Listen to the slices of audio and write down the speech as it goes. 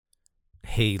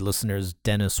Hey listeners,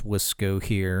 Dennis Wisco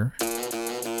here.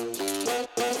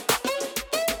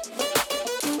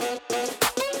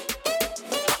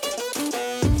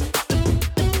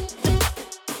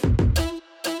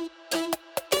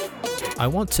 I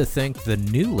want to thank the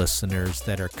new listeners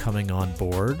that are coming on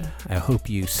board. I hope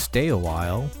you stay a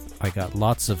while. I got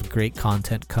lots of great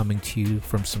content coming to you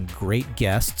from some great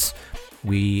guests.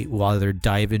 We will either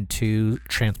dive into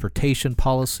transportation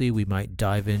policy, we might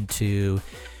dive into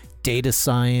data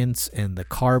science and the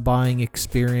car buying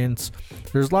experience.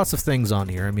 There's lots of things on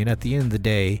here. I mean, at the end of the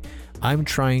day, I'm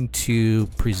trying to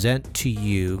present to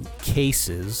you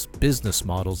cases, business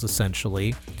models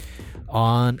essentially,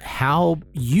 on how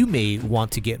you may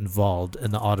want to get involved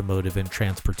in the automotive and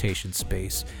transportation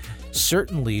space.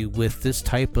 Certainly with this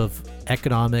type of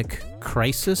economic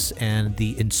crisis and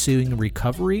the ensuing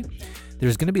recovery,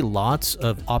 there's going to be lots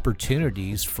of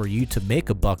opportunities for you to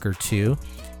make a buck or two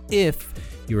if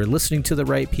you're listening to the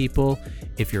right people,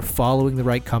 if you're following the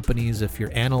right companies, if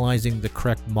you're analyzing the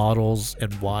correct models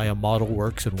and why a model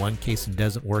works in one case and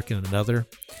doesn't work in another.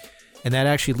 And that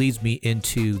actually leads me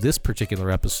into this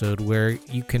particular episode where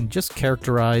you can just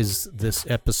characterize this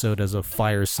episode as a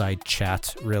fireside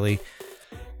chat, really.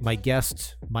 My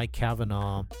guest, Mike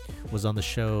Cavanaugh, was on the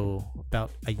show about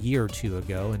a year or two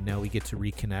ago, and now we get to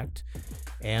reconnect.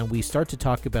 And we start to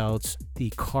talk about the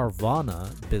Carvana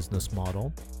business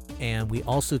model. And we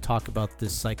also talk about the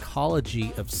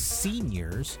psychology of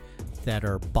seniors that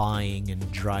are buying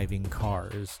and driving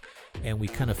cars. And we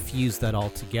kind of fuse that all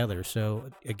together. So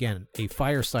again, a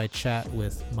fireside chat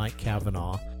with Mike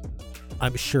Cavanaugh.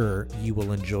 I'm sure you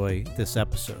will enjoy this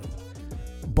episode.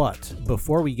 But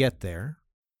before we get there,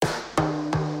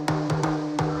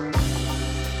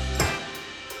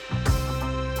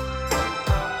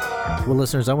 well,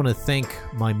 listeners, I want to thank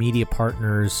my media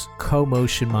partners,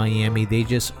 CoMotion Miami. They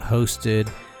just hosted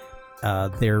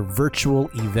their virtual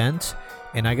event,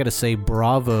 and I got to say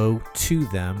bravo to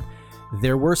them.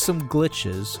 There were some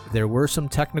glitches, there were some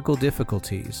technical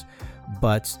difficulties,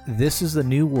 but this is the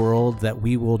new world that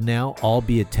we will now all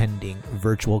be attending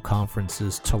virtual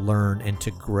conferences to learn and to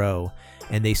grow.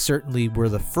 And they certainly were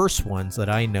the first ones that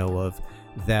I know of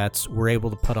that were able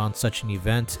to put on such an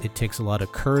event. It takes a lot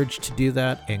of courage to do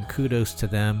that, and kudos to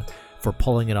them for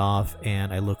pulling it off.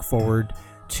 And I look forward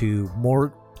to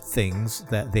more things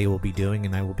that they will be doing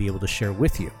and I will be able to share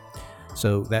with you.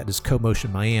 So that is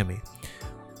CoMotion Miami.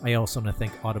 I also want to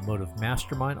thank Automotive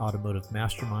Mastermind. Automotive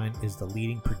Mastermind is the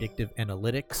leading predictive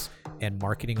analytics and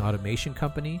marketing automation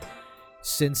company.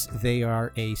 Since they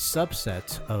are a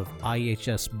subset of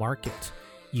IHS Markit,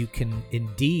 you can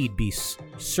indeed be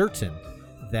certain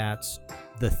that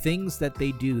the things that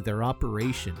they do, their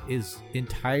operation, is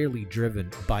entirely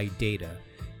driven by data.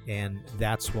 And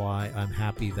that's why I'm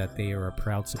happy that they are a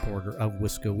proud supporter of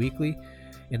Wisco Weekly.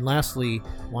 And lastly,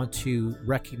 want to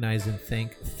recognize and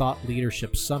thank Thought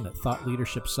Leadership Summit. Thought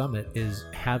Leadership Summit is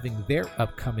having their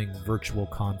upcoming virtual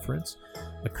conference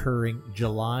occurring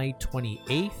July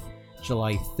 28th,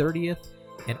 July 30th,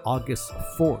 and August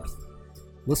 4th.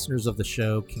 Listeners of the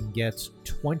show can get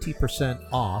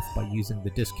 20% off by using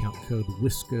the discount code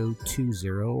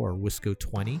WISCO20 or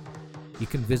WISCO20. You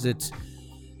can visit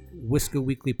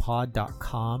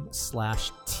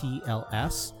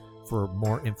WiscoWeeklyPod.com/TLS for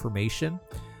more information.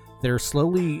 They're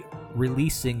slowly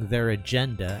releasing their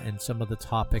agenda, and some of the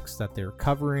topics that they're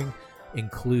covering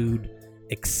include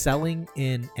excelling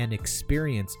in an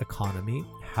experience economy,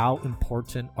 how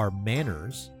important are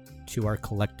manners to our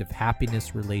collective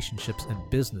happiness, relationships, and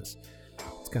business.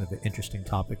 It's kind of an interesting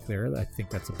topic there. I think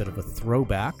that's a bit of a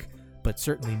throwback, but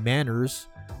certainly manners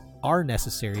are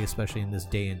necessary, especially in this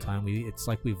day and time. It's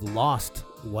like we've lost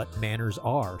what manners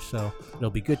are, so it'll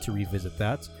be good to revisit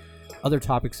that. Other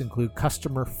topics include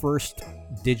customer first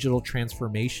digital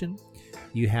transformation.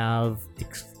 You have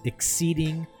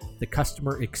exceeding the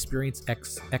customer experience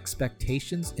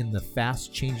expectations in the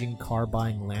fast changing car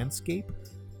buying landscape.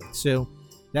 So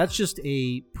that's just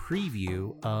a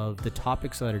preview of the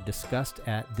topics that are discussed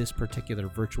at this particular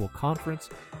virtual conference.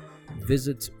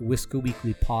 Visit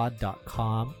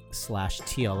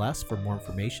WiscoWeeklyPod.com/TLS for more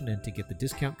information and to get the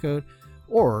discount code,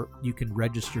 or you can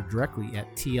register directly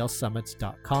at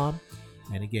tlsummits.com.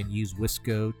 And again, use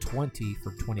WISCO20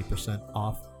 for 20%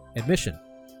 off admission.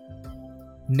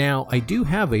 Now, I do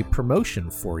have a promotion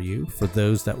for you for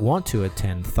those that want to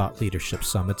attend Thought Leadership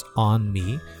Summits on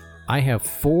me. I have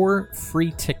 4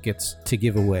 free tickets to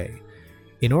give away.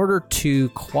 In order to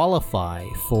qualify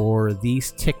for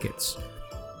these tickets,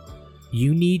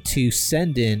 you need to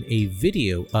send in a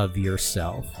video of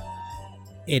yourself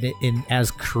in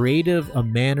as creative a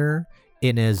manner,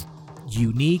 in as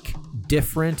unique,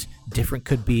 different. Different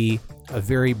could be a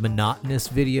very monotonous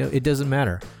video. It doesn't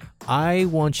matter. I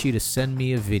want you to send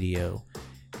me a video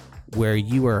where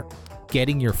you are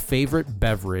getting your favorite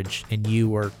beverage and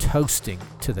you are toasting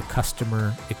to the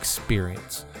customer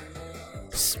experience.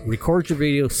 Record your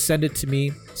video, send it to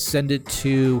me, send it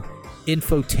to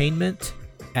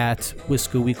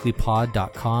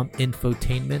infotainment@wiscoweeklypod.com,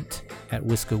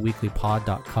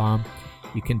 infotainment@wiscoweeklypod.com.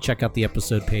 You can check out the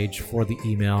episode page for the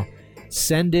email.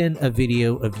 Send in a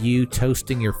video of you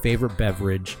toasting your favorite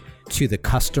beverage to the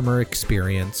customer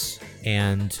experience,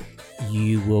 and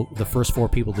the first 4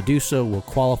 people to do so will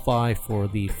qualify for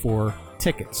the 4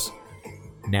 tickets.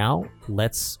 Now,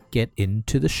 let's get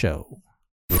into the show.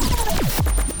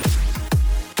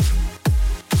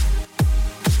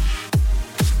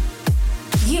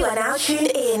 You are now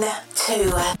tuned in to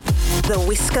the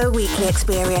Wisco Weekly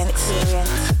Experience.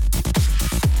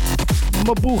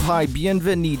 Mabuhay,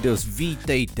 bienvenidos,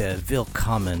 vitete,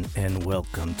 willkommen, and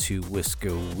welcome to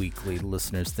Wisco Weekly.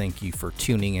 Listeners, thank you for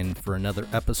tuning in for another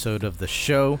episode of the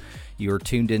show. You are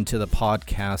tuned into the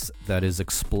podcast that is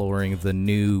exploring the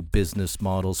new business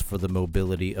models for the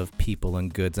mobility of people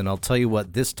and goods. And I'll tell you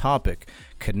what, this topic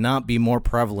could not be more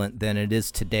prevalent than it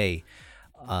is today.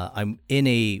 I'm in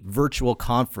a virtual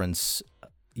conference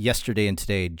yesterday and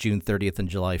today, June 30th and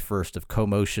July 1st of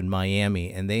CoMotion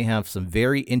Miami, and they have some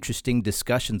very interesting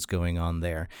discussions going on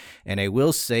there. And I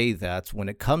will say that when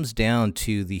it comes down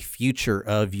to the future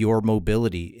of your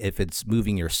mobility, if it's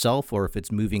moving yourself or if it's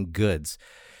moving goods,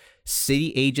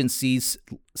 city agencies,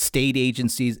 state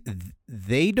agencies,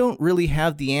 they don't really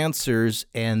have the answers,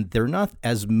 and they're not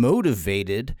as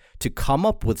motivated to come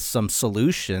up with some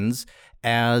solutions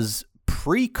as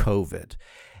pre-COVID.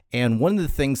 And one of the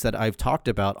things that I've talked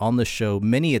about on the show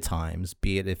many a times,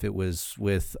 be it if it was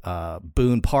with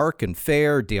Boone Park and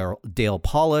Fair, Dale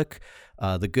Pollock,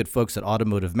 the good folks at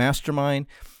Automotive Mastermind,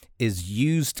 is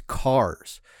used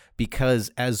cars.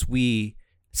 Because as we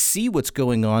see what's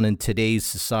going on in today's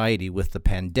society with the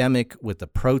pandemic, with the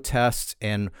protests,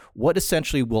 and what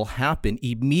essentially will happen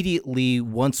immediately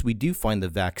once we do find the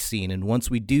vaccine and once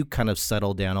we do kind of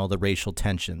settle down all the racial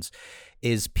tensions,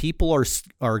 is people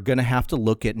are going to have to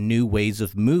look at new ways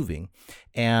of moving.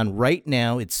 And right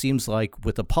now, it seems like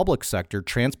with the public sector,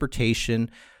 transportation,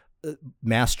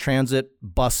 mass transit,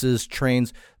 buses,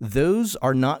 trains, those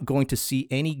are not going to see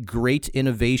any great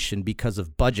innovation because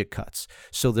of budget cuts.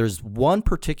 So there's one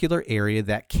particular area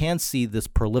that can see this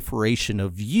proliferation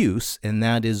of use, and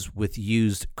that is with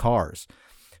used cars.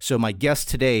 So my guest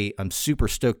today, I'm super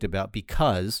stoked about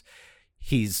because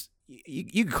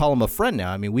you can call him a friend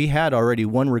now. I mean, we had already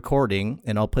one recording,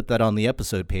 and I'll put that on the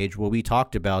episode page, where we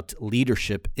talked about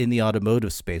leadership in the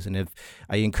automotive space. And if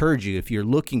I encourage you, if you're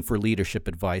looking for leadership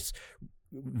advice,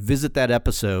 visit that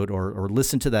episode or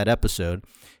listen to that episode,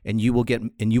 and you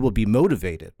will be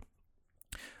motivated.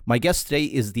 My guest today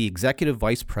is the executive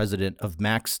vice president of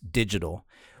Max Digital.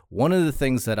 One of the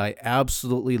things that I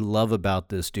absolutely love about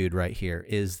this dude right here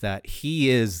is that he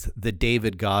is the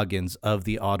David Goggins of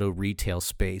the auto retail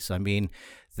space. I mean,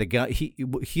 the guy,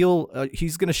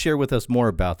 he's going to share with us more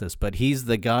about this, but he's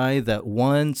the guy that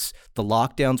once the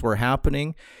lockdowns were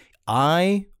happening,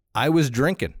 I was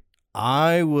drinking.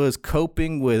 I was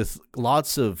coping with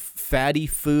lots of fatty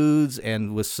foods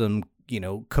and with some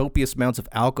copious amounts of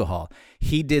alcohol.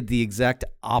 He did the exact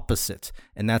opposite,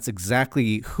 and that's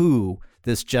exactly who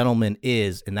this gentleman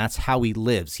is, and that's how he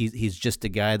lives. He's just a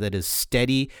guy that is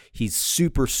steady. He's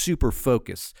super, super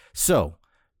focused. So,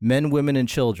 men, women, and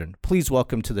children, please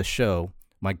welcome to the show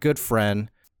my good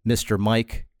friend, Mr.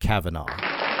 Mike Cavanaugh.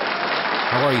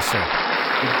 How are you, sir?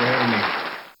 Thanks for having me.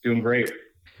 Doing great.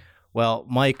 Well,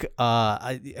 Mike,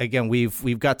 again,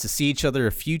 we've got to see each other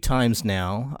a few times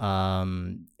now,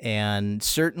 and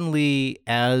certainly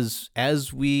as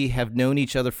we have known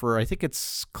each other for, I think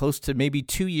it's close to maybe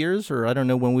 2 years, or I don't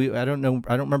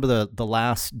remember the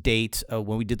last date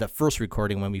when we did that first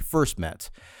recording when we first met,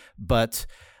 but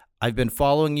I've been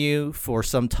following you for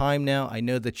some time now. I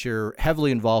know that you're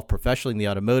heavily involved professionally in the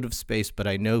automotive space, but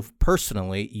I know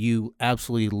personally you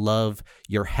absolutely love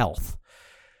your health.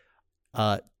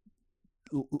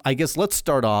 I guess let's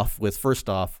start off with, first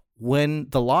off, when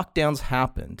the lockdowns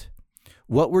happened,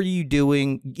 what were you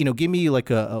doing? Give me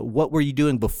what were you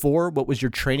doing before? What was your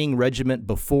training regimen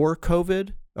before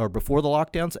COVID or before the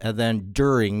lockdowns? And then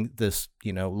during this,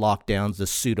 lockdowns,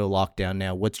 this pseudo lockdown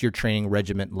now, what's your training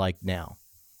regimen like now?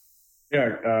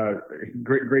 Yeah,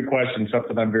 great question.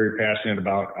 Something I'm very passionate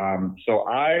about. So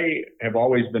I have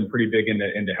always been pretty big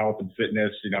into health and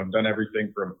fitness. I've done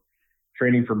everything from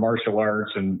training for martial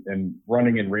arts and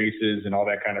running in races and all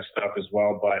that kind of stuff as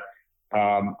well. But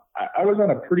I was on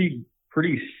a pretty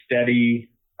pretty steady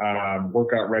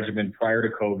workout regimen prior to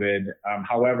COVID.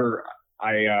 However,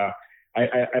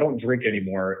 I don't drink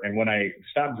anymore. And when I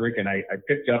stopped drinking, I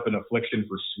picked up an affliction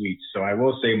for sweets. So I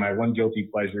will say my one guilty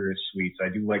pleasure is sweets. I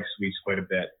do like sweets quite a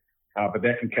bit, but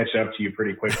that can catch up to you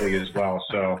pretty quickly as well.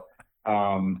 So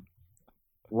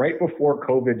right before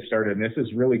COVID started, and this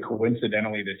is really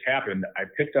coincidentally this happened, I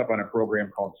picked up on a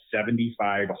program called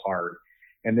 75 Hard.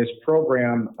 And this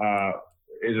program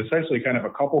is essentially kind of a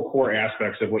couple core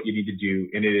aspects of what you need to do.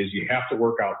 And it is you have to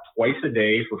work out twice a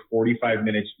day for 45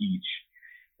 minutes each.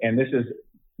 And this is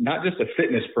not just a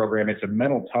fitness program, it's a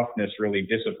mental toughness, really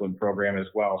discipline program as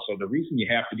well. So the reason you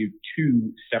have to do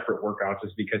two separate workouts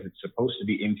is because it's supposed to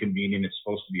be inconvenient. It's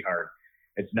supposed to be hard.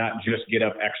 It's not just get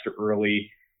up extra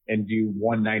early and do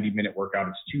one 90-minute workout.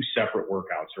 It's two separate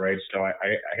workouts, right? So I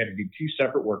had to do two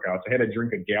separate workouts. I had to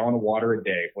drink a gallon of water a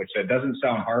day, which that doesn't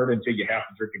sound hard until you have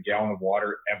to drink a gallon of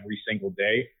water every single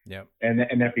day. Yep.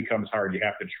 And that becomes hard. You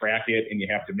have to track it and you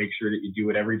have to make sure that you do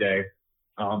it every day.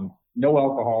 No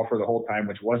alcohol for the whole time,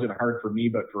 which wasn't hard for me,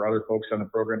 but for other folks on the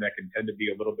program, that can tend to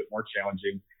be a little bit more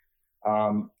challenging.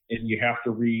 And you have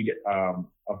to read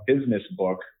a business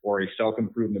book or a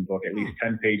self-improvement book, at least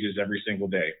 10 pages every single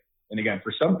day. And again,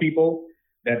 for some people,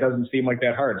 that doesn't seem like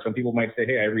that hard. Some people might say,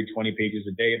 hey, I read 20 pages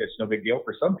a day. That's no big deal.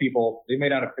 For some people, they may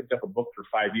not have picked up a book for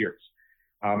 5 years.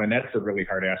 And that's a really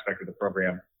hard aspect of the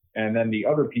program. And then the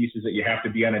other piece is that you have to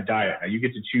be on a diet. Now you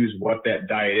get to choose what that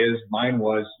diet is. Mine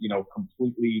was,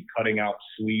 completely cutting out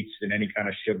sweets and any kind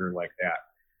of sugar like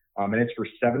that. And it's for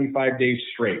 75 days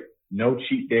straight. No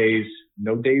cheat days,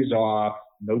 no days off,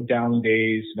 no down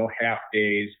days, no half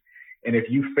days. And if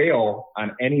you fail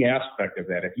on any aspect of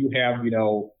that, if you have,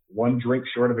 one drink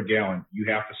short of a gallon,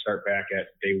 you have to start back at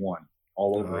day one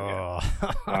all over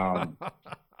again.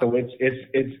 So it's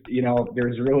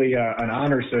there's really an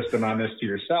honor system on this to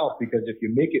yourself, because if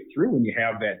you make it through and you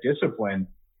have that discipline,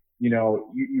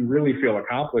 you really feel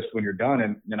accomplished when you're done.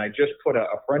 And I just put a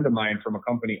friend of mine from a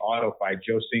company, AutoFi,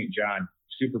 Joe St. John,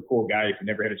 super cool guy. If you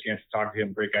never had a chance to talk to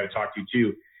him, great guy to talk to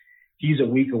too. He's a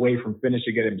week away from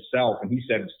finishing it himself, and he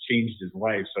said it's changed his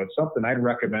life. So it's something I'd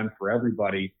recommend for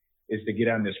everybody, is to get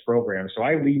on this program. So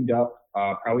I leaned up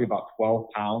probably about 12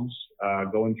 pounds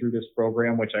going through this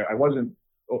program, which I wasn't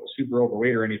super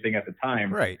overweight or anything at the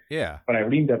time. Right. Yeah. But I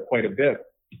leaned up quite a bit.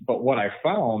 But what I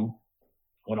found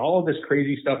when all of this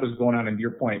crazy stuff was going on, and to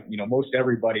your point, most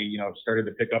everybody, started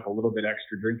to pick up a little bit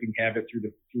extra drinking habit through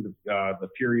the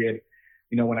period.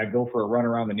 When I go for a run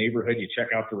around the neighborhood, you check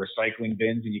out the recycling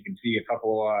bins and you can see a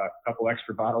couple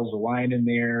extra bottles of wine in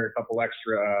there, a couple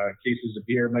extra cases of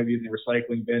beer maybe in the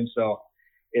recycling bin. So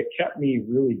it kept me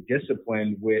really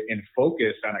disciplined and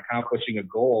focused on accomplishing a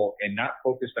goal, and not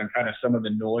focused on kind of some of the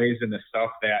noise and the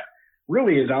stuff that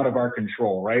really is out of our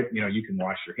control, right? You can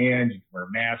wash your hands, you can wear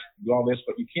a mask, do all this,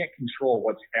 but you can't control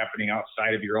what's happening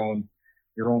outside of your own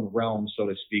realm, so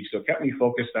to speak. So it kept me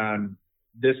focused on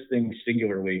this thing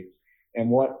singularly. And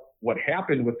what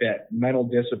happened with that mental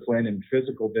discipline and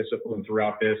physical discipline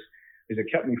throughout this is it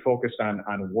kept me focused on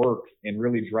work and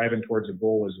really driving towards a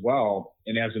goal as well.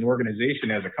 And as an organization,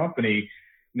 as a company,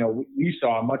 we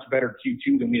saw a much better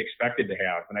Q2 than we expected to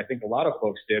have. And I think a lot of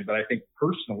folks did, but I think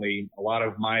personally, a lot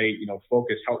of my,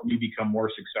 focus helped me become more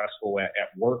successful at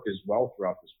work as well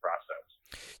throughout this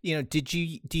process.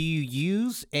 Do you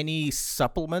use any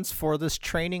supplements for this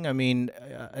training? I mean,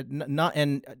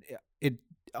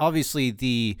 obviously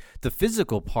the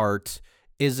physical part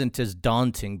isn't as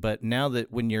daunting, but now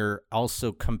that when you're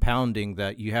also compounding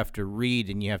that you have to read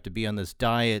and you have to be on this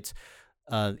diet,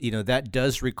 that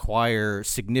does require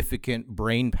significant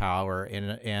brain power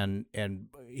and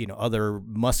other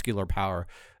muscular power.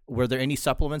 Were there any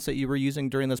supplements that you were using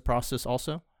during this process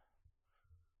also?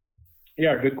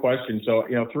 Yeah, good question. So,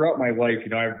 throughout my life,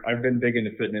 I've been big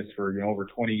into fitness for, over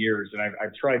 20 years, and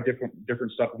I've tried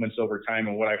different supplements over time.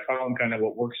 And what I found kind of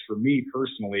what works for me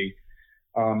personally,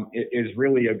 is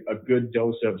really a good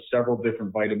dose of several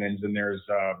different vitamins. And there's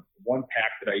one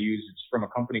pack that I use. It's from a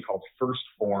company called First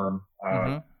Form,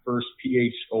 First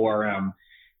PHORM, and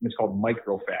it's called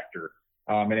Microfactor.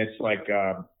 And it's like,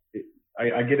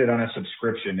 I get it on a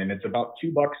subscription, and it's about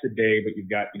 $2 a day, but you've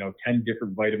got, 10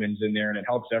 different vitamins in there, and it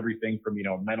helps everything from,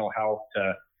 mental health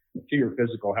to your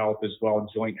physical health as well,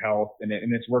 joint health. And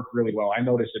it's worked really well. I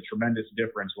noticed a tremendous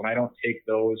difference when I don't take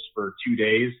those for 2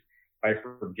 days. I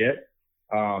forget.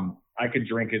 I could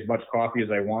drink as much coffee as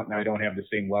I want, and I don't have the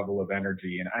same level of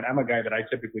energy. And I'm a guy that I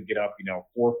typically get up,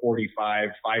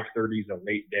 4:45, 5:30 is a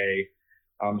late day.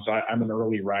 So I'm an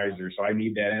early riser, so I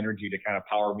need that energy to kind of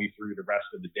power me through the rest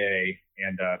of the day,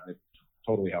 and it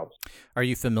totally helps. Are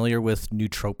you familiar with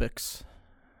nootropics?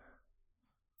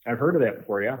 I've heard of that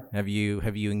before. Yeah. Have you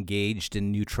engaged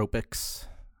in nootropics?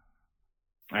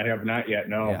 I have not yet.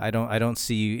 No. Yeah, I don't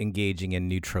see you engaging in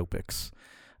nootropics.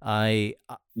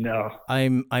 No.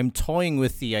 I'm toying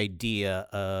with the idea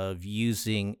of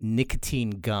using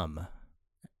nicotine gum.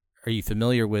 Are you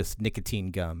familiar with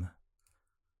nicotine gum?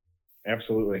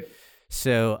 Absolutely.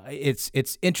 So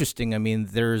it's interesting. I mean,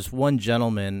 there's one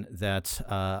gentleman that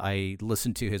I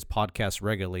listen to his podcast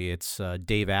regularly. It's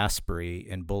Dave Asprey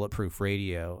in Bulletproof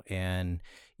Radio, and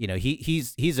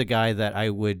he's a guy that I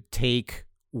would take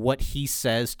what he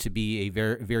says to be a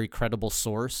very, very credible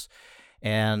source.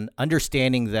 And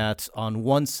understanding that on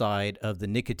one side of the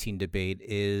nicotine debate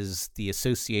is the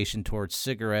association towards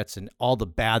cigarettes and all the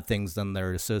bad things that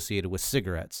are associated with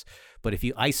cigarettes. But if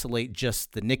you isolate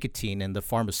just the nicotine and the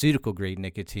pharmaceutical grade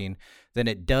nicotine, then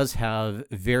it does have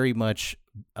very much,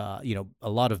 a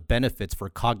lot of benefits for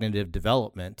cognitive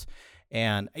development.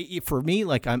 And for me,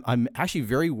 like I'm actually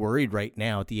very worried right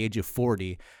now at the age of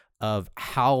 40 of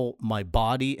how my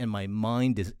body and my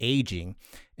mind is aging.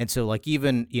 And so like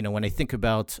even, when I think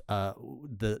about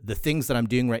the things that I'm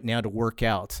doing right now to work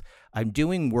out, I'm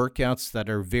doing workouts that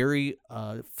are very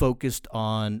focused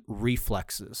on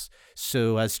reflexes.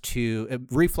 So as to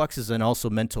reflexes and also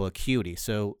mental acuity.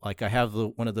 So like I have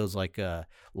one of those like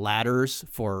ladders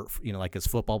for, like as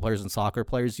football players and soccer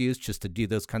players use just to do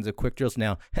those kinds of quick drills.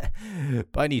 Now,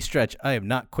 by any stretch, I am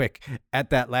not quick at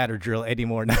that ladder drill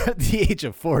anymore, not at the age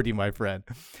of 40, my friend.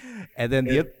 And then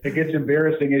it gets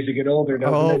embarrassing as you get older,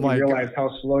 doesn't it? You realize how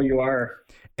slow you are.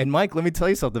 And Mike, let me tell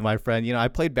you something, my friend. I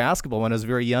played basketball when I was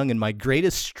very young, and my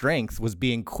greatest strength was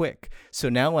being quick. So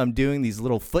now I'm doing these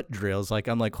little foot drills. Like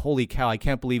I'm like, holy cow, I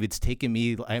can't believe it's taken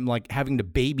me. I'm like having to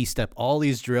baby step all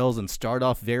these drills and start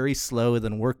off very slow,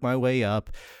 then work my way up.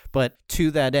 But to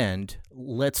that end,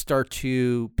 let's start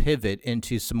to pivot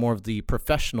into some more of the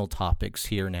professional topics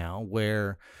here now,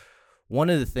 where one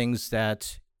of the things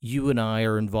that you and I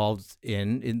are involved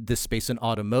in this space in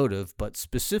automotive, but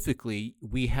specifically,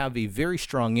 we have a very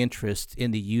strong interest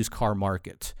in the used car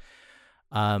market.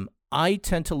 I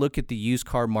tend to look at the used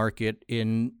car market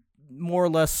in more or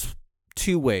less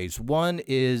two ways. One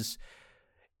is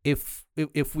if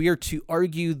we are to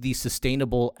argue the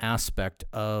sustainable aspect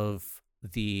of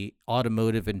the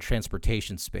automotive and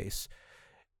transportation space,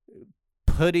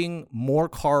 putting more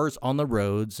cars on the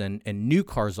roads and new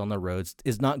cars on the roads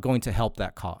is not going to help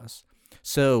that cause.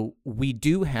 So we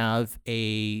do have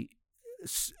a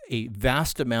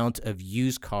vast amount of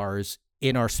used cars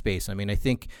in our space. I mean, I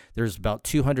think there's about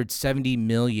 270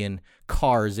 million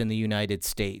cars in the United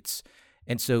States.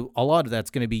 And so a lot of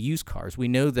that's going to be used cars. We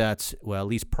know that, well, at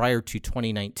least prior to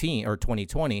 2019 or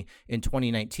 2020, in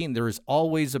 2019, there was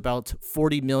always about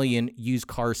 40 million used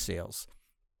car sales.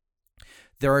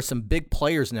 There are some big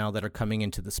players now that are coming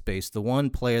into the space. The one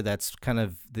player that's kind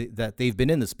of that they've been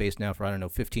in the space now for,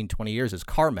 15, 20 years is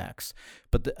CarMax.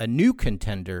 But a new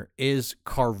contender is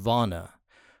Carvana.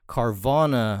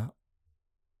 Carvana,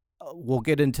 we'll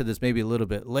get into this maybe a little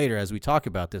bit later as we talk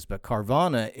about this, but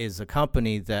Carvana is a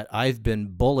company that I've been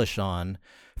bullish on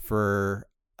for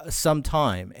some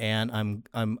time. And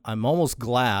I'm almost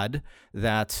glad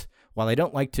that while I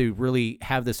don't like to really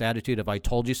have this attitude of I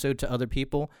told you so to other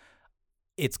people,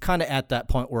 it's kind of at that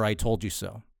point where I told you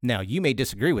so. Now, you may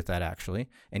disagree with that, actually,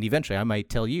 and eventually I might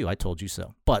tell you I told you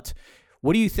so. But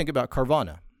what do you think about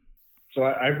Carvana? So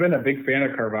I've been a big fan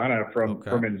of Carvana from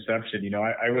inception.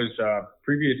 I was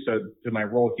previous to my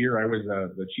role here, I was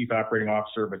the chief operating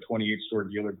officer of a 28-store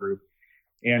dealer group.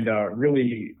 And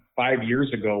really 5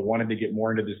 years ago, wanted to get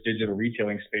more into this digital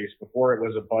retailing space before it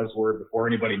was a buzzword, before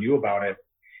anybody knew about it.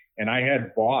 And I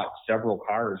had bought several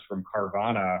cars from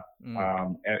Carvana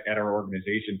at our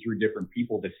organization through different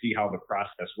people to see how the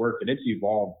process worked. And it's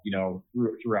evolved,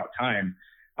 throughout time,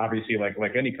 obviously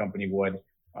like any company would.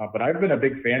 But I've been a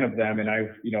big fan of them, and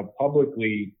I've,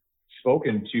 publicly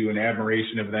spoken to an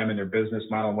admiration of them and their business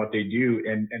model and what they do,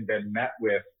 and been met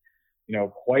with,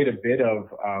 quite a bit of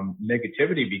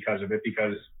negativity because of it,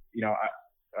 because,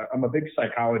 I'm a big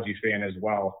psychology fan as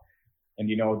well. And,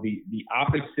 the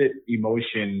opposite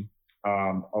emotion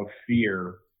of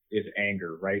fear is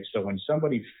anger, right? So when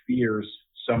somebody fears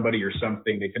somebody or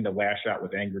something, they tend to lash out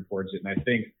with anger towards it. And I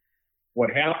think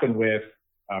what happened with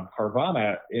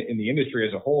Carvana in the industry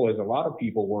as a whole is a lot of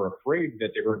people were afraid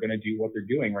that they were going to do what they're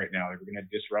doing right now. They were going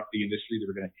to disrupt the industry. They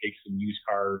were going to take some used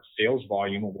car sales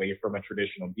volume away from a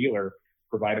traditional dealer,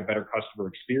 provide a better customer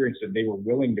experience than they were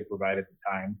willing to provide at the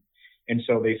time. And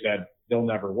so they said, they'll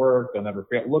never work. They'll never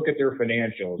fail. Look at their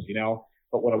financials,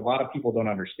 But what a lot of people don't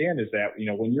understand is that,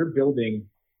 when you're building,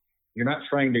 you're not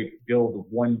trying to build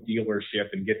one dealership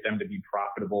and get them to be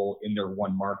profitable in their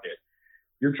one market.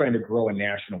 you're trying to grow a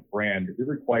national brand, it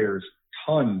requires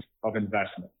tons of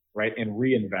investment, right? And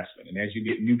reinvestment. And as you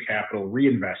get new capital,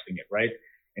 reinvesting it, right?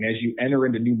 And as you enter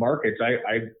into new markets,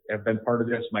 I have been part of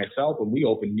this myself. When we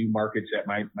opened new markets at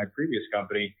my previous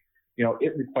company,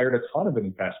 it required a ton of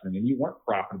investment, and you weren't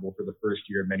profitable for the first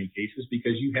year in many cases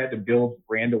because you had to build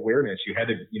brand awareness. You had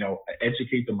to,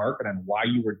 educate the market on why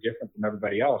you were different from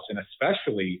everybody else. And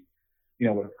especially,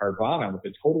 with Carvana, with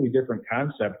a totally different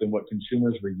concept than what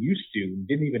consumers were used to and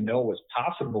didn't even know was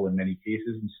possible in many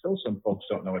cases. And still some folks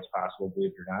don't know it's possible,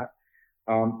 believe it or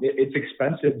not. It's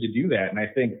expensive to do that. And I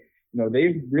think,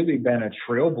 they've really been a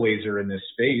trailblazer in this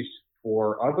space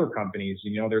for other companies.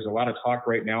 There's a lot of talk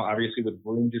right now, obviously with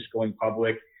Vroom just going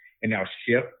public, and now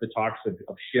Shift, the talks of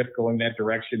Shift going that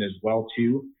direction as well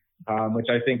too, which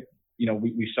I think,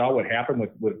 we saw what happened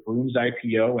with Vroom's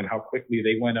IPO and how quickly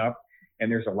they went up. And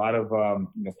there's a lot of,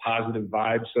 positive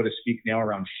vibes, so to speak, now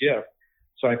around Shift.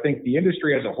 So I think the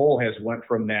industry as a whole has went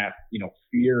from that,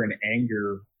 fear and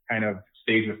anger kind of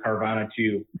stage with Carvana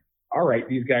to, all right,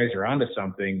 these guys are onto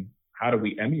something. How do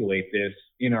we emulate this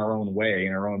in our own way,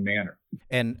 in our own manner?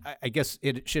 And I guess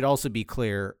it should also be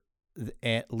clear,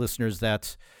 listeners,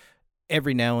 that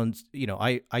every now and,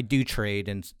 I do trade,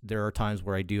 and there are times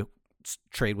where I do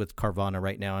trade with Carvana.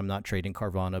 Right now I'm not trading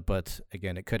Carvana, but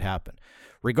again, it could happen.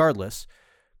 Regardless,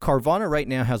 Carvana right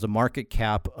now has a market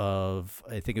cap of,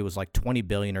 I think it was like $20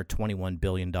 billion or $21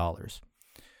 billion.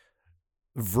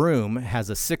 Vroom has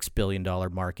a $6 billion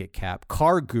market cap.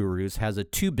 CarGurus has a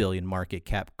 $2 billion market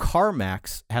cap.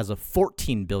 CarMax has a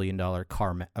 $14 billion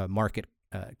market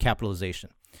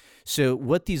capitalization. So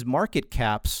what these market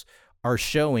caps are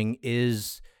showing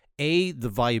is A, the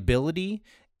viability,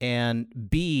 and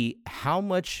B, how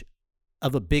much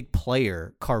of a big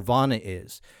player Carvana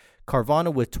is.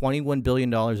 Carvana with $21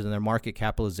 billion in their market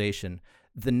capitalization,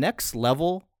 the next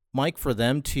level, Mike, for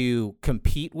them to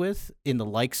compete with in the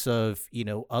likes of,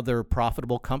 other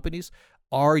profitable companies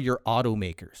are your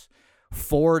automakers.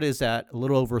 Ford is at a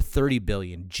little over 30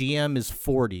 billion. GM is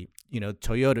 40.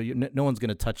 Toyota, no one's going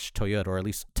to touch Toyota, or at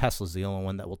least Tesla's the only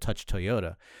one that will touch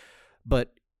Toyota.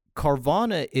 But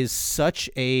Carvana is such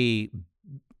a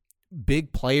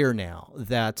big player now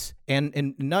that,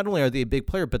 and not only are they a big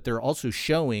player, but they're also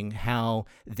showing how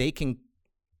they can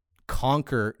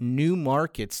conquer new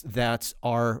markets that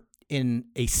are in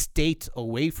a state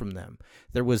away from them.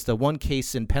 There was the one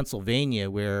case in Pennsylvania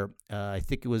where I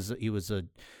think it was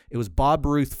Bob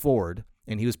Ruth Ford,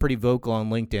 and he was pretty vocal on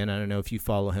LinkedIn. I don't know if you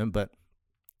follow him, but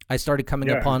I started coming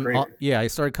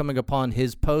upon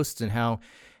his posts and how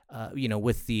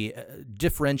with the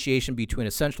differentiation between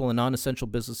essential and non-essential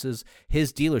businesses,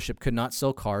 his dealership could not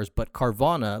sell cars, but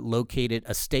Carvana, located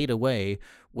a state away,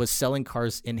 was selling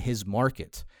cars in his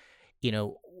market.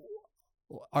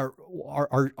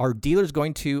 Are dealers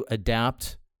going to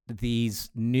adapt these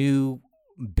new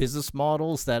business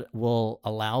models that will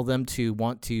allow them to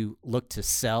want to look to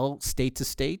sell state to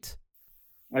state?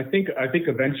 I think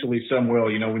eventually some will.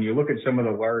 When you look at some of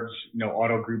the large,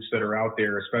 auto groups that are out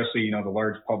there, especially, the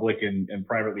large public and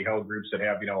privately held groups that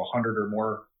have, 100 or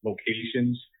more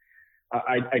locations,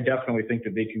 I definitely think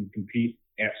that they can compete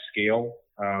at scale,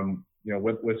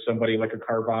 with somebody like a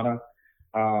Carvana.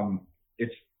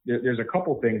 There's a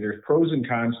couple things. There's pros and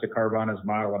cons to Carvana's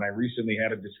model, and I recently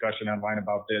had a discussion online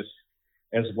about this,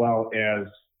 as well as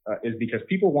is because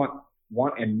people want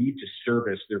and need to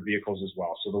service their vehicles as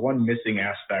well. So the one missing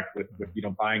aspect with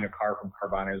buying a car from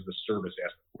Carvana is the service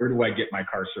aspect. Where do I get my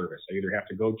car serviced? I either have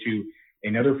to go to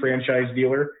another franchise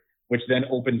dealer, which then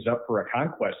opens up for a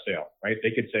conquest sale, right?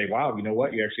 They could say, wow, you know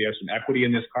what? You actually have some equity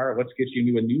in this car. Let's get you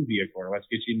into a new vehicle, or let's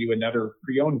get you into another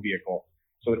pre-owned vehicle.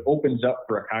 So it opens up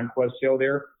for a conquest sale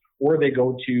there. Or they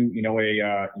go to,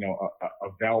 a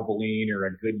Valvoline or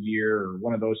a Goodyear or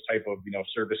one of those type of,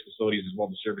 service facilities as well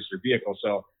to service your vehicle.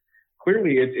 So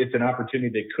clearly it's an opportunity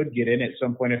they could get in at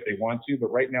some point if they want to,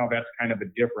 but right now that's kind of a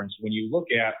difference. When you look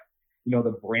at,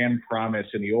 the brand promise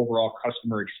and the overall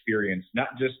customer experience, not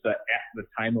just at the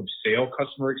time of sale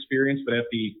customer experience, but at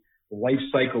the life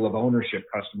cycle of ownership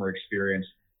customer experience,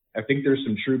 I think there's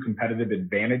some true competitive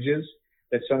advantages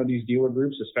that some of these dealer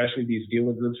groups, especially these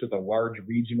dealer groups with a large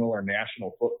regional or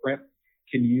national footprint,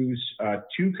 can use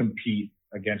to compete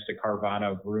against a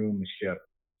Carvana, Vroom, Shift.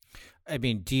 I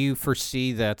mean, do you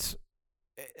foresee that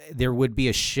there would be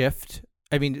a shift?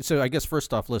 I mean, so I guess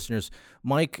first off, listeners,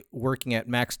 Mike working at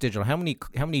Max Digital, how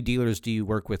many dealers do you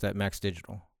work with at Max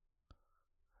Digital?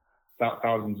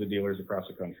 Thousands of dealers across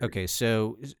the country. Okay,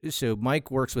 so Mike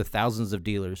works with thousands of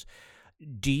dealers.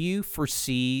 Do you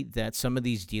foresee that some of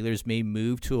these dealers may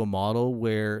move to a model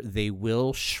where they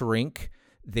will shrink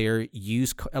their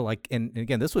and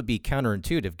again, this would be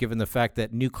counterintuitive given the fact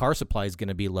that new car supply is going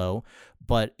to be low.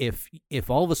 But if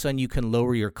all of a sudden you can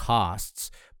lower your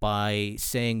costs by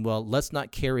saying, well, let's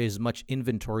not carry as much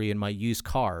inventory in my used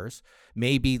cars,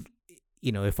 maybe,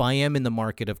 if I am in the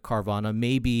market of Carvana,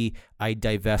 maybe I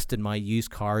divest in my used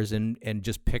cars and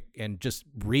just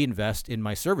reinvest in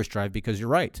my service drive, because you're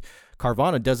right.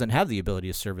 Carvana doesn't have the ability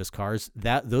to service cars.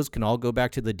 Those can all go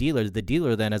back to the dealer. The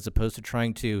dealer then, as opposed to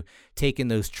trying to take in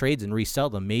those trades and resell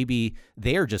them, maybe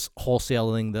they're just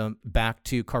wholesaling them back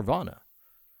to Carvana.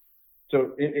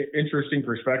 So interesting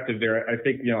perspective there. I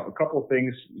think, a couple of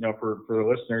things, for the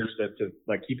listeners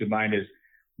to keep in mind is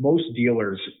most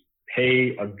dealers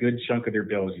pay a good chunk of their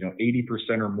bills. 80%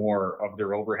 or more of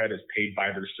their overhead is paid by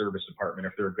their service department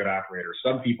if they're a good operator.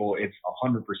 Some people, it's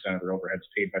 100% of their overhead is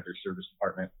paid by their service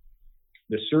department.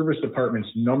 The service department's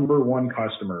number one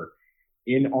customer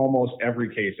in almost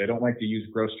every case, I don't like to use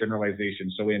gross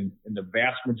generalization. So in the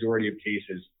vast majority of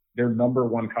cases, their number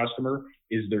one customer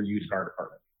is their used car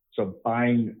department. So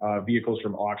buying vehicles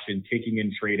from auction, taking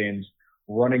in trade-ins,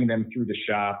 running them through the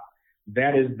shop,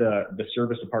 that is the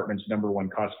service department's number one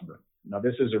customer. Now,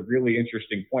 this is a really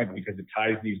interesting point because it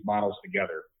ties these models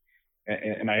together.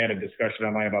 And I had a discussion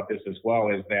online about this as well,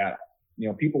 is that,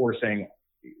 people were saying,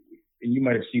 and you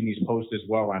might have seen these posts as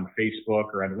well on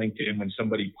Facebook or on LinkedIn, when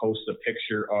somebody posts a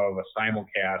picture of a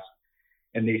simulcast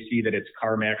and they see that it's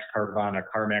CarMax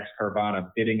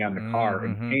Carvana bidding on the car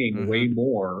and paying way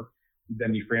more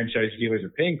than the franchise dealers are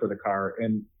paying for the car.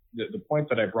 And the point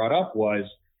that I brought up was,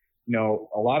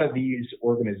 a lot of these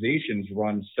organizations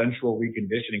run central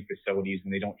reconditioning facilities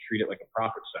and they don't treat it like a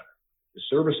profit center. The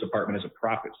service department is a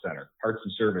profit center. Parts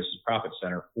and service is a profit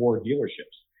center for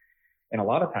dealerships. And a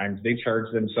lot of times they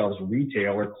charge themselves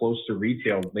retail or close to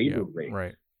retail labor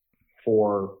rates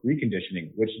for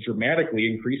reconditioning, which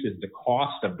dramatically increases the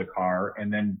cost of the car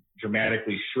and then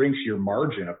dramatically shrinks your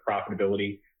margin of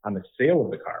profitability on the sale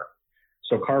of the car.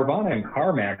 So Carvana and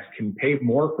CarMax can pay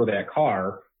more for that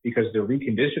car because their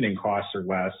reconditioning costs are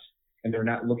less and they're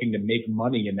not looking to make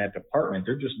money in that department.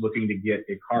 They're just looking to get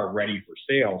a car ready for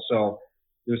sale. So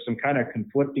there's some kind of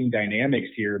conflicting dynamics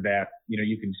here that,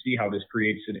 you can see how this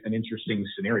creates an interesting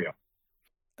scenario.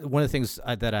 One of the things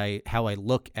how I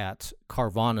look at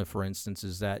Carvana, for instance,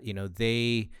 is that,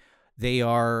 they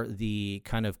are the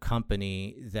kind of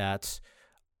company that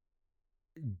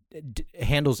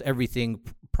handles everything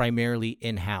primarily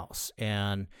in-house,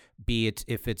 and be it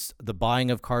if it's the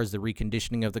buying of cars, the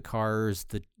reconditioning of the cars,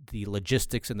 the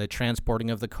logistics and the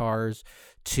transporting of the cars,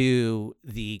 to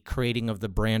the creating of the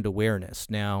brand awareness.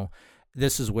 Now,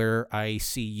 this is where I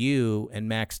see you and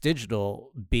Max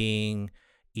Digital being,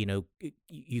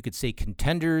 you could say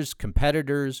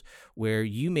competitors, where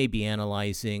you may be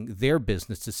analyzing their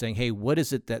business to saying, hey, what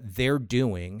is it that they're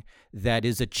doing that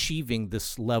is achieving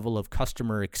this level of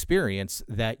customer experience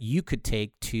that you could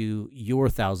take to your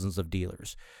thousands of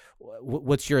dealers?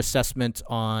 What's your assessment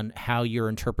on how you're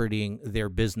interpreting their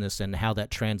business and how that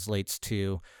translates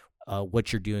to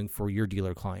what you're doing for your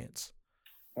dealer clients?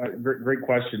 Great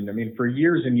question. I mean, for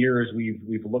years and years,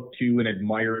 we've looked to and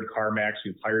admired CarMax.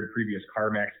 We've hired previous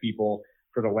CarMax people.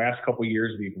 For the last couple of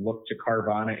years, we've looked to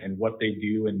Carvana and what they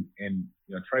do, and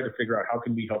try to figure out how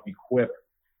can we help equip,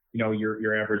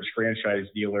 your average franchise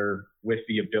dealer with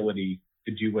the ability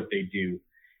to do what they do.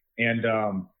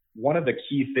 And one of the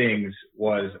key things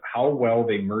was how well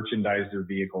they merchandise their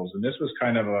vehicles. And this was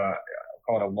kind of I'll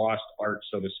call it a lost art,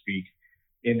 so to speak,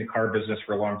 in the car business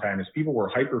for a long time, is people were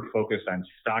hyper focused on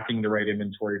stocking the right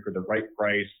inventory for the right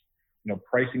price,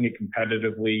 pricing it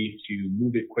competitively to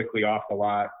move it quickly off the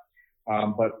lot.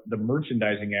 But the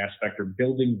merchandising aspect, or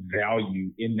building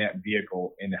value in that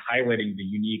vehicle and highlighting the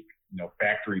unique,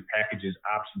 factory packages,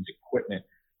 options, equipment,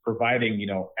 providing,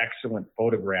 excellent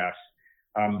photographs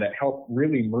that help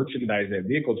really merchandise that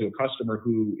vehicle to a customer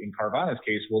who, in Carvana's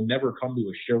case, will never come to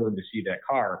a showroom to see that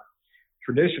car.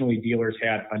 Traditionally, dealers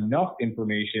had enough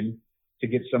information to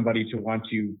get somebody to want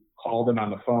to call them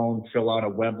on the phone, fill out a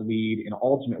web lead, and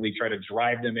ultimately try to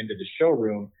drive them into the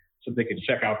showroom so they could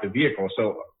check out the vehicle.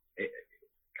 So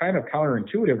kind of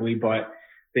counterintuitively, but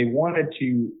they wanted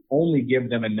to only give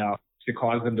them enough to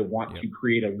cause them to want to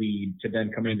create a lead to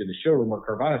then come into the showroom, where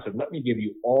Carvana said, let me give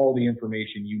you all the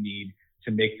information you need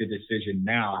to make the decision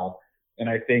now. And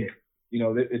I think,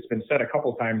 it's been said a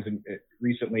couple times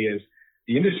recently, is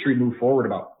the industry moved forward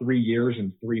about 3 years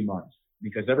and 3 months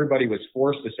because everybody was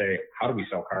forced to say, how do we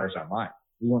sell cars online?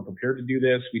 We weren't prepared to do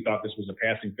this. We thought this was a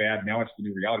passing fad. Now it's the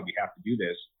new reality. We have to do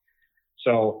this.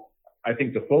 So I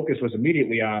think the focus was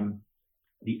immediately on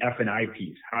the F&I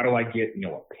piece. How do I get,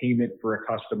 a payment for a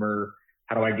customer?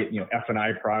 How do I get,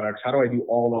 F&I products? How do I do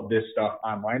all of this stuff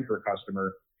online for a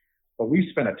customer? But we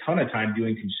spent a ton of time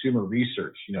doing consumer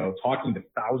research, talking to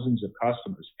thousands of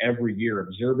customers every year,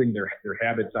 observing their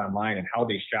habits online and how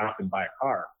they shop and buy a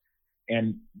car.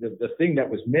 And the thing that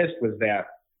was missed was that,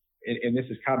 and this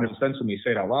is common sense when you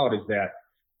say it out loud, is that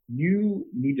you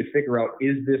need to figure out,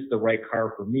 is this the right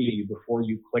car for me before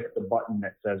you click the button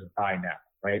that says buy now,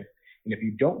 right? And if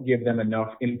you don't give them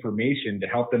enough information to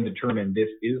help them determine this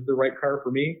is the right car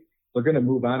for me, they're going to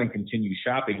move on and continue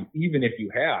shopping, even if you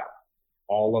have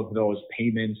all of those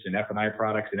payments and F&I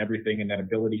products and everything and that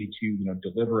ability to,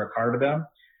 deliver a car to them.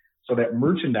 So that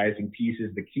merchandising piece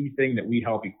is the key thing that we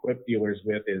help equip dealers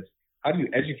with is how do you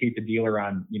educate the dealer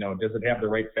on, does it have the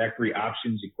right factory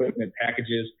options, equipment,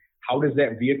 packages? How does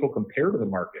that vehicle compare to the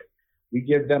market? We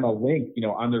give them a link,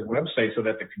 on their website so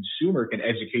that the consumer can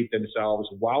educate themselves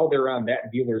while they're on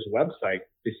that dealer's website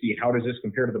to see how does this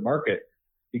compare to the market.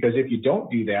 Because if you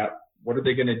don't do that, what are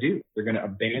they going to do? They're going to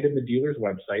abandon the dealer's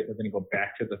website. They're going to go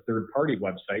back to the third-party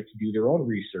website to do their own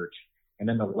research. And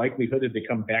then the likelihood that they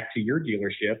come back to your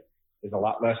dealership is a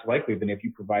lot less likely than if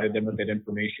you provided them with that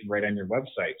information right on your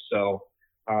website. So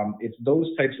it's those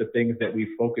types of things that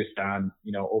we've focused on,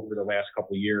 over the last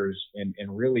couple of years and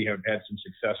really have had some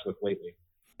success with lately.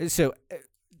 So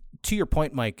to your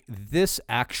point, Mike, this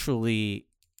actually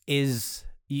is,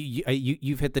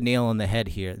 you've hit the nail on the head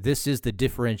here. This is the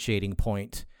differentiating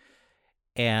point.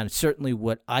 And certainly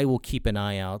what I will keep an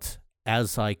eye out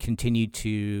as I continue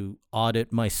to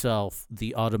audit myself,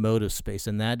 the automotive space,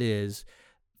 and that is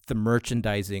the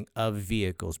merchandising of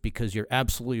vehicles, because you're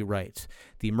absolutely right.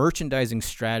 The merchandising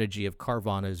strategy of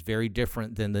Carvana is very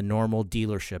different than the normal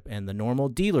dealership, and the normal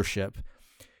dealership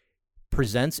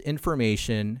presents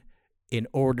information in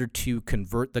order to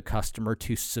convert the customer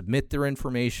to submit their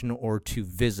information or to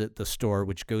visit the store,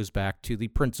 which goes back to the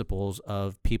principles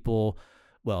of people.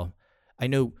 Well, I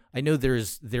know there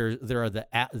are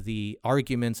the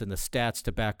arguments and the stats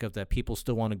to back up that people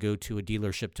still want to go to a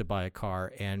dealership to buy a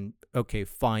car, and okay,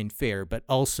 fine, fair, but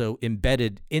also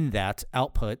embedded in that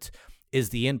output is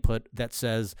the input that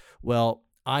says, well,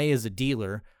 I as a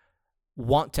dealer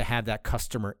want to have that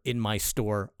customer in my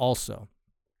store also.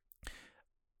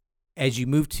 As you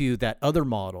move to that other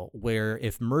model where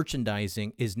if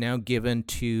merchandising is now given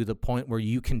to the point where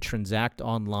you can transact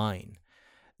online,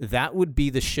 that would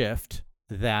be the shift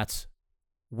that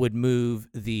would move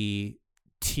the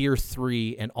tier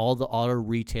 3 and all the auto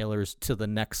retailers to the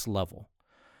next level.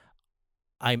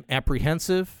 I'm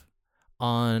apprehensive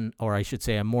on, or I should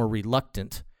say I'm more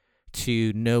reluctant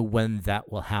to know when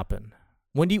that will happen.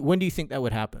 When do you think that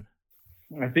would happen?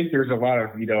 I think there's a lot of,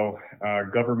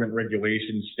 government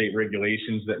regulations, state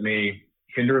regulations that may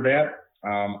hinder that.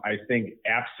 I think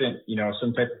absent,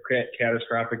 some type of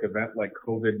catastrophic event like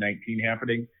COVID-19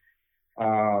 happening,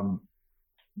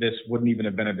 this wouldn't even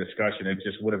have been a discussion. It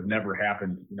just would have never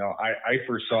happened. I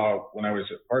first saw when I was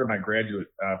part of my graduate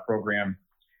program,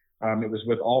 it was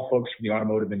with all folks from the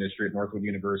automotive industry at Northwood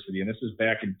University. And this was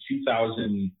back in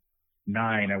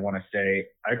 2009, I want to say.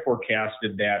 I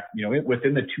forecasted that,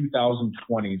 within the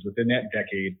 2020s, within that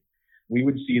decade, we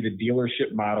would see the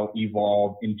dealership model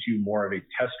evolve into more of a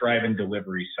test drive and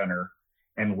delivery center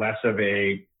and less of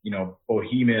a,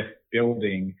 behemoth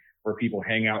building where people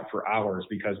hang out for hours.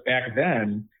 Because back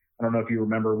then, I don't know if you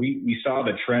remember, we saw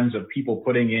the trends of people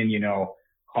putting in,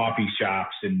 coffee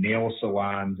shops and nail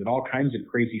salons and all kinds of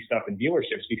crazy stuff in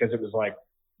dealerships, because it was like,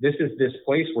 this is this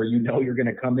place where you're going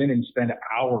to come in and spend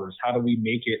hours. How do we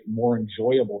make it more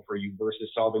enjoyable for you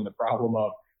versus solving the problem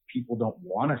of people don't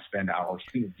want to spend hours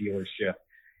in the dealership?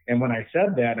 And when I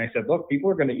said that, and I said, look, people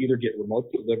are going to either get remote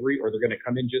delivery or they're going to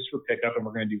come in just for pickup, and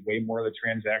we're going to do way more of the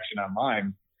transaction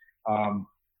online.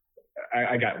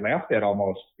 I got laughed at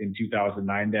almost in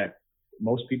 2009 that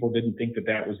most people didn't think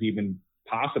that was even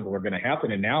possible or going to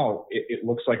happen. And now it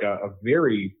looks like a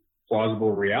very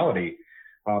plausible reality.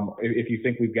 If you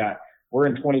think we're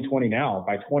in 2020 now,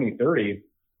 by 2030,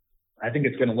 I think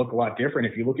it's going to look a lot different.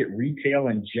 If you look at retail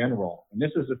in general, and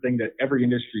this is the thing that every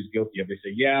industry is guilty of. They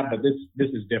say, yeah, but this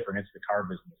is different. It's the car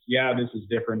business. Yeah, this is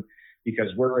different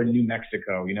because we're in New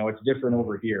Mexico. It's different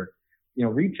over here.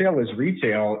 Retail is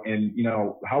retail, and,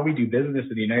 how we do business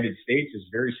in the United States is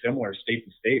very similar state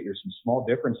to state. There's some small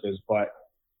differences, but,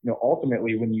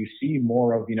 ultimately when you see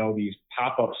more of, these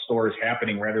pop-up stores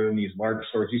happening rather than these large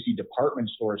stores, you see department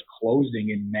stores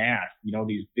closing in mass,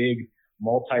 these big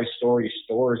multi-story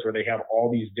stores where they have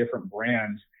all these different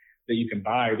brands that you can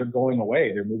buy. They're going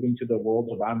away. They're moving to the world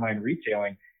of online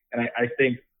retailing. And I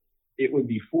think it would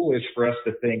be foolish for us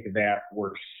to think that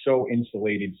we're so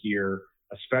insulated here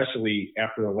especially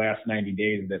after the last 90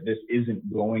 days, that this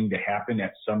isn't going to happen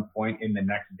at some point in the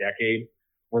next decade,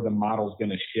 where the model is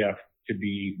going to shift to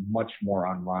be much more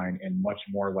online and much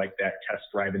more like that test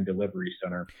drive and delivery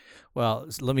center. Well,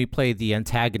 let me play the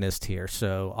antagonist here.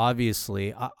 So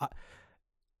obviously,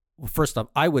 first off,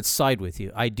 I would side with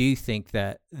you. I do think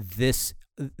that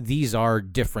these are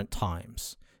different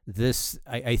times.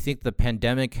 I think the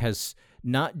pandemic has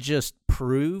not just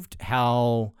proved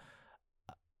how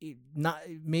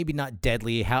maybe not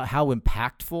deadly, how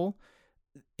impactful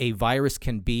a virus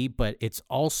can be, but it's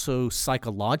also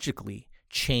psychologically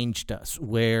changed us,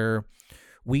 where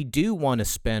we do want to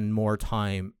spend more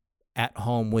time at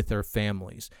home with our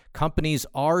families. Companies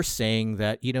are saying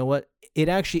that, you know what, it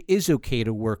actually is okay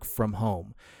to work from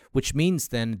home, which means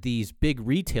then these big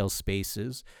retail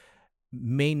spaces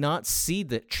may not see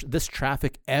this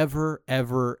traffic ever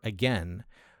again.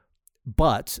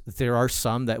 But there are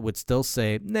some that would still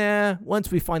say, nah, once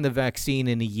we find the vaccine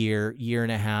in a year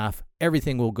and a half,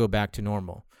 everything will go back to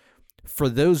normal. For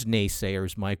those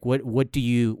naysayers, Mike, what do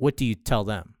you tell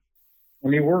them? I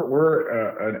mean,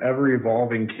 we're an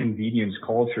ever-evolving convenience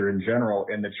culture in general,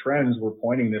 and the trends were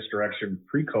pointing this direction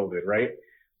pre-COVID, right?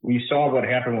 We saw what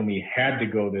happened when we had to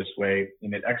go this way,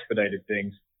 and it expedited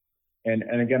things. And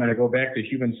again, I go back to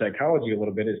human psychology a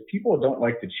little bit, is people don't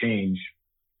like to change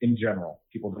in general.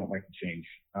 People don't like to change.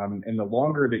 And the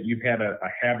longer that you've had a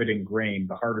habit ingrained,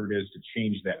 the harder it is to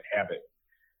change that habit.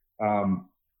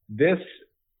 This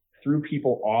threw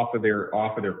people off of their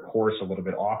course a little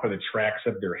bit, off of the tracks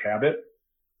of their habit.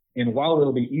 And while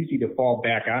it'll be easy to fall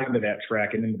back onto that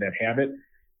track and into that habit,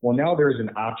 well, now there's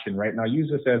an option, right? Now, use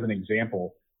this as an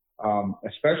example,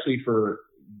 especially for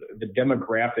the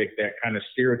demographic that kind of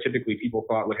stereotypically people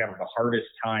thought would have the hardest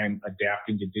time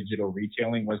adapting to digital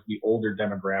retailing was the older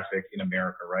demographic in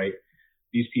America, right?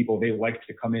 These people, they like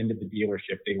to come into the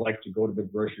dealership. They like to go to the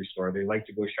grocery store. They like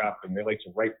to go shopping. They like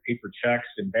to write paper checks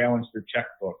and balance their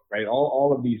checkbook, right?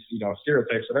 All of these,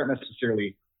 stereotypes that aren't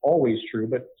necessarily always true,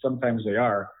 but sometimes they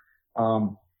are.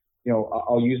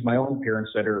 I'll use my own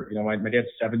parents that are, my dad's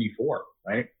 74,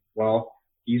 right? Well,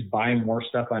 he's buying more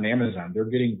stuff on Amazon. They're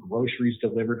getting groceries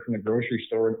delivered from the grocery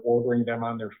store and ordering them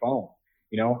on their phone.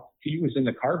 He was in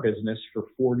the car business for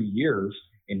 40 years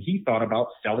and he thought about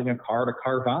selling a car to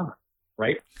Carvana,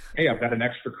 right? Hey, I've got an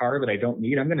extra car that I don't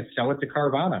need. I'm going to sell it to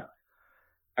Carvana.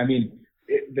 I mean,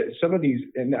 some of these,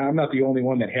 and I'm not the only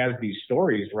one that has these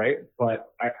stories, right?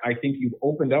 But I think you've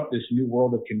opened up this new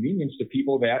world of convenience to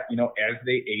people that, as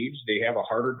they age, they have a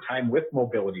harder time with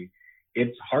mobility.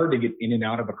 It's hard to get in and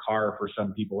out of a car for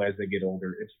some people as they get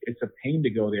older. It's a pain to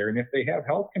go there. And if they have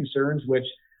health concerns, which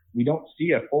we don't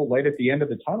see a full light at the end of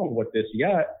the tunnel with this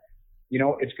yet,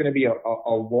 it's going to be a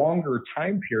longer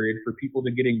time period for people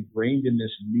to get ingrained in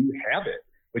this new habit,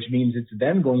 which means it's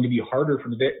then going to be harder for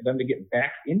them to get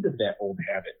back into that old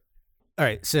habit. All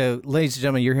right. So, ladies and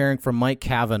gentlemen, you're hearing from Mike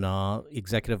Cavanaugh,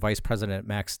 Executive Vice President at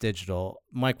Max Digital.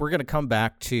 Mike, we're going to come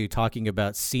back to talking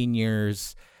about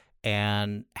seniors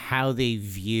and how they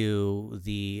view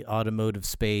the automotive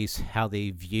space, how they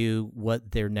view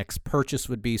what their next purchase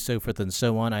would be, so forth and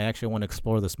so on. I actually want to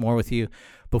explore this more with you.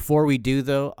 Before we do,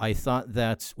 though, I thought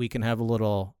that we can have a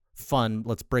little fun.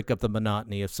 Let's break up the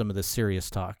monotony of some of the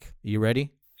serious talk. You ready?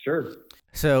 Sure.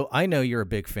 So I know you're a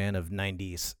big fan of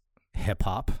 90s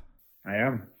hip-hop. I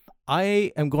am.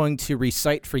 I am going to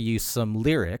recite for you some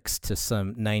lyrics to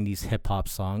some 90s hip-hop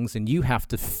songs, and you have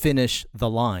to finish the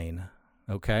line.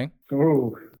 Okay.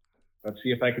 Ooh, let's see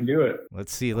if I can do it.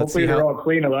 Let's see. Hopefully they're all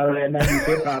clean. A lot of that 90s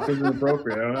hip hop isn't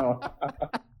appropriate. I don't know.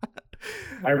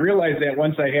 I realized that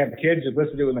once I had kids to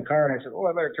listen to in the car, and I said,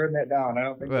 I better turn that down. I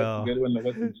don't think that's a good one to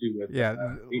listen to with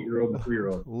 8-year-old and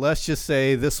 3-year-old. Let's just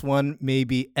say this one may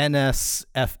be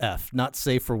NSFF, not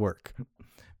safe for work.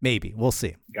 Maybe. We'll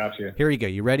see. Gotcha. Here you go.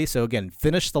 You ready? So again,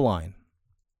 finish the line.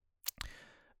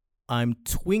 I'm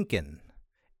twinking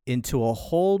into a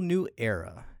whole new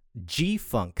era.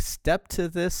 G-Funk, step to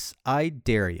this, I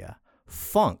dare ya.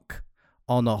 Funk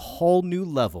on a whole new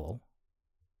level.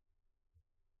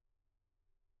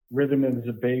 Rhythm is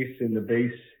the bass, and the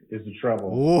bass is the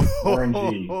treble.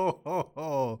 RNG.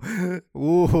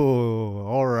 Ooh,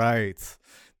 all right.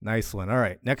 Nice one. All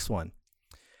right, next one.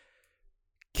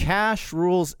 Cash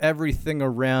rules everything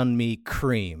around me,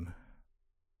 Cream.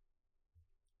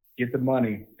 Get the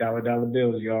money. Dollar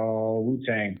bills, y'all.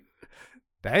 Wu-Tang.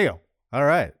 Damn. All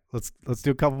right. Let's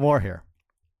do a couple more here.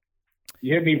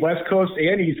 You hit me West Coast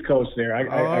and East Coast there.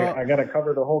 I got to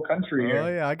cover the whole country here. Oh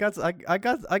yeah,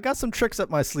 I got some tricks up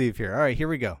my sleeve here. All right, here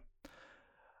we go.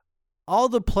 All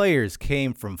the players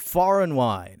came from far and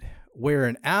wide,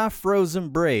 wearing afros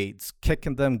and braids,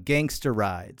 kicking them gangster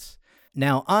rides.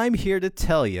 Now, I'm here to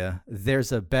tell you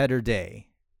there's a better day.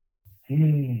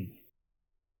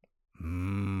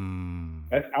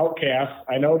 That's Outcast.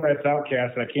 I know that's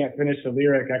Outcast. I can't finish the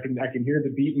lyric. I can hear the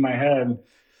beat in my head.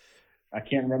 I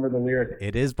can't remember the lyric.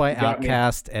 It is by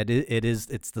Outkast.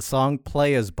 It's the song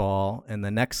 "Players Ball," and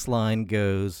the next line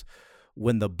goes,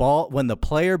 when the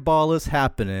player ball is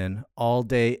happening all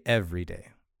day, every day.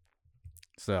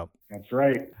 So that's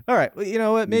right. All right. Well, you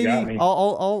know what? Maybe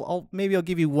I'll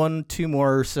give you 2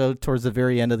 more or so towards the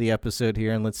very end of the episode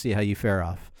here, and let's see how you fare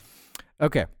off.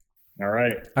 Okay. All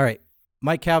right.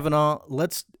 Mike Cavanaugh,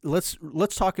 let's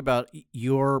talk about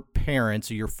your parents,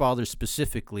 or your father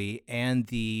specifically, and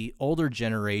the older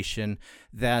generation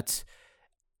that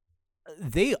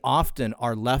they often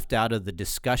are left out of the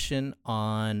discussion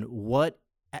on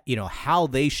how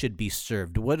they should be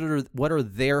served. What are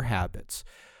their habits?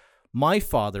 My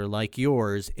father, like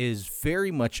yours, is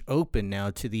very much open now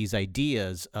to these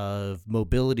ideas of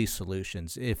mobility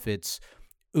solutions. If it's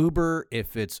Uber,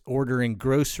 if it's ordering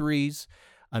groceries,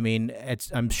 I mean,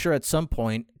 I'm sure at some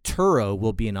point Turo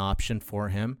will be an option for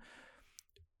him.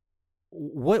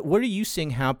 What are you seeing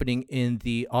happening in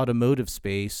the automotive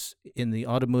space, in the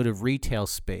automotive retail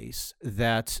space,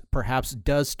 that perhaps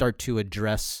does start to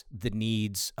address the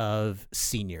needs of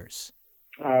seniors?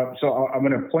 So I'm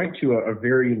going to point to a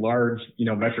very large,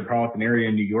 metropolitan area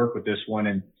in New York with this one,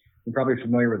 and you're probably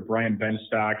familiar with Brian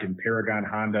Benstock and Paragon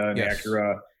Honda and Yes.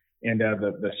 Acura. And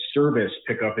the service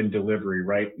pickup and delivery,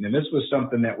 right? And this was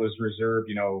something that was reserved,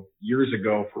 years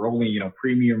ago for only,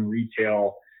 premium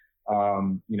retail,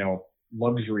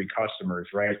 luxury customers,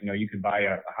 right? You could buy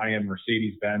a high-end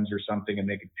Mercedes-Benz or something, and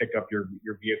they could pick up your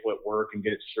vehicle at work and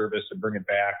get it serviced and bring it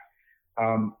back.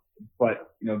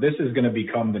 But this is going to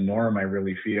become the norm, I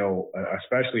really feel,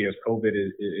 especially as COVID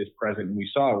is present. And we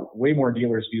saw way more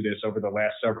dealers do this over the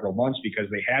last several months because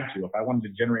they had to. If I wanted to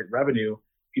generate revenue,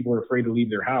 people are afraid to leave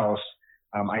their house.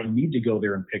 I need to go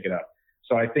there and pick it up.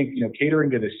 So I think,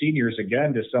 catering to the seniors,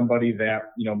 again, to somebody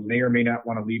that, may or may not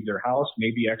want to leave their house,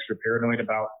 may be extra paranoid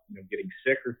about, getting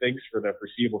sick or things for the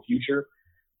foreseeable future.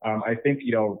 I think,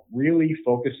 really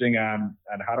focusing on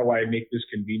how do I make this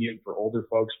convenient for older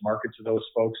folks, market to those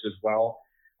folks as well.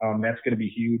 That's going to be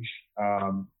huge.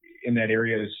 In that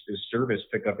area is service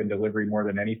pickup and delivery more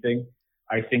than anything.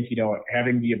 I think,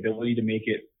 having the ability to make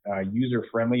it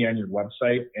user-friendly on your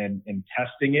website and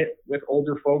testing it with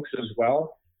older folks as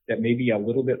well that may be a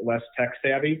little bit less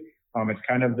tech-savvy. It's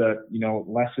kind of the,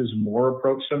 less is more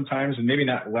approach sometimes, and maybe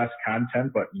not less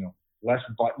content, but, less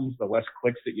buttons, the less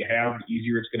clicks that you have, the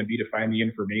easier it's going to be to find the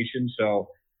information. So,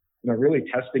 really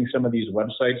testing some of these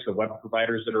websites, the web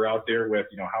providers that are out there with,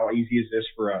 how easy is this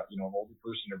for an older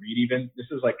person to read even? This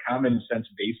is like common sense,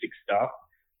 basic stuff.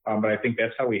 But I think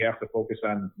that's how we have to focus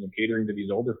on catering to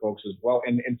these older folks as well.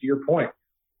 And to your point,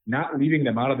 not leaving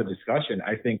them out of the discussion.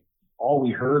 I think all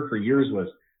we heard for years was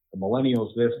the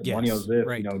millennials this, the millennials this,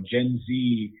 right. Gen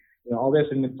Z, all this.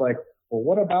 And it's like, well,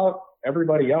 what about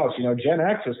everybody else? Gen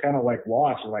X is kind of like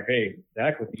lost. Like, hey,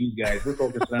 back with these guys. We're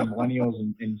focusing on millennials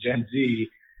and Gen Z.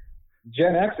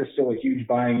 Gen X is still a huge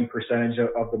buying percentage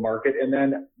of the market. And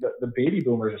then the baby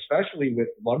boomers, especially with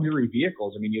luxury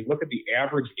vehicles. I mean, you look at the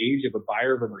average age of a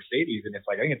buyer of a Mercedes, and it's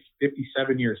like, I think it's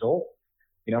 57 years old.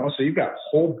 So you've got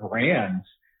whole brands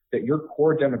that your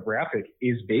core demographic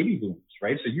is baby boomers,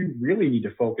 right? So you really need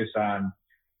to focus on,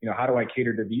 how do I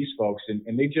cater to these folks?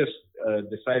 And they just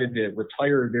decided to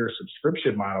retire their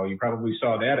subscription model. You probably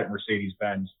saw that at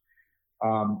Mercedes-Benz.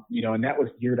 And that was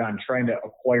geared on trying to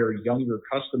acquire younger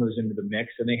customers into the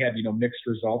mix. And they had, mixed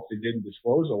results. They didn't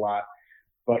disclose a lot,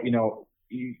 but,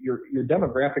 your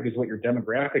demographic is what your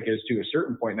demographic is to a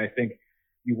certain point. And I think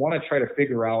you want to try to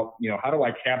figure out, how do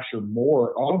I capture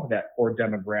more of that core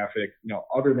demographic,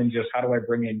 other than just how do I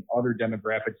bring in other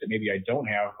demographics that maybe I don't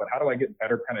have, but how do I get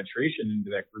better penetration into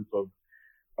that group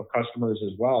of customers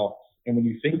as well? And when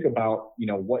you think about,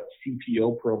 what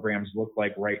CPO programs look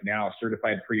like right now,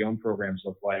 certified pre-owned programs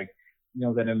look like,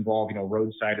 that involve,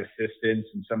 roadside assistance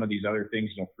and some of these other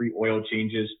things, free oil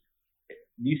changes.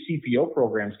 These CPO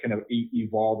programs kind of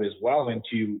evolve as well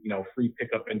into, free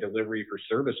pickup and delivery for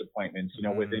service appointments,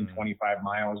 within 25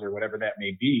 miles or whatever that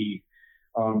may be,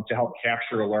 to help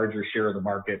capture a larger share of the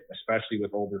market, especially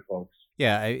with older folks.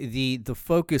 Yeah, the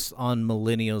focus on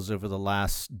millennials over the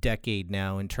last decade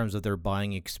now in terms of their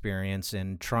buying experience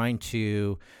and trying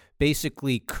to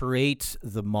basically create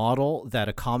the model that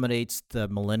accommodates the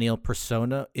millennial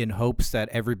persona in hopes that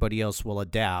everybody else will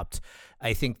adapt.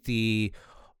 I think the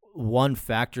one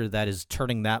factor that is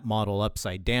turning that model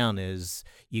upside down is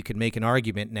you can make an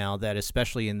argument now that,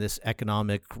 especially in this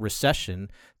economic recession,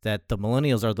 that the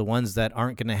millennials are the ones that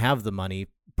aren't going to have the money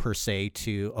per se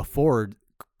to afford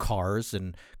cars,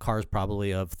 and cars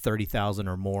probably of 30,000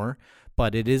 or more,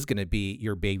 but it is going to be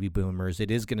your baby boomers. It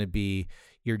is going to be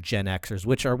your Gen Xers,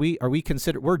 which are we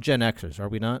considered? We're Gen Xers, are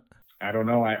we not? I don't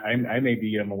know. I may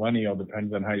be a millennial,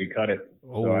 depends on how you cut it.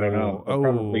 So I don't know.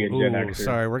 Probably a Gen Xer.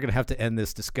 Sorry, we're going to have to end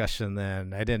this discussion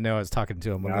then. I didn't know I was talking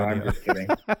to a millennial. No, I'm just kidding.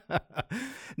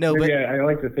 No, maybe but I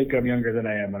like to think I'm younger than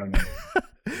I am. I don't know.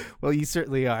 Well, you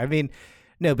certainly are. I mean,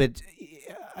 no, but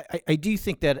I do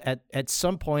think that at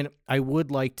some point I would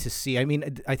like to see. I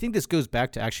mean, I think this goes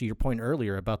back to actually your point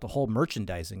earlier about the whole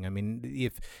merchandising. I mean,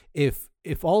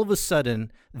 if all of a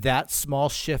sudden that small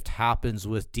shift happens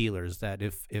with dealers, that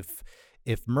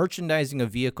if merchandising a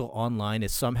vehicle online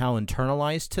is somehow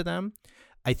internalized to them,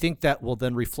 I think that will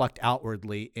then reflect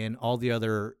outwardly in all the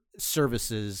other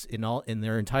services in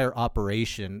their entire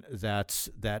operation. That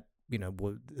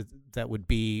would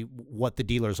be what the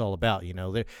dealer is all about.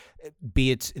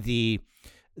 Be it the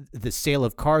sale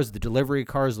of cars, the delivery of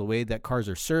cars, the way that cars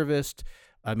are serviced.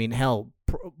 I mean, hell,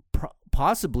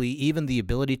 possibly even the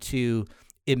ability to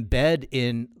embed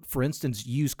in, for instance,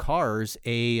 used cars,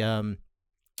 a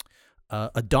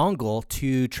dongle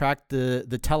to track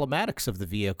the telematics of the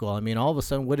vehicle. I mean, all of a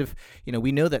sudden, what if,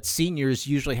 we know that seniors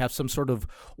usually have some sort of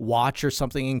watch or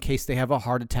something in case they have a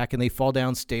heart attack and they fall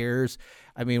downstairs.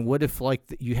 I mean, what if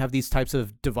you have these types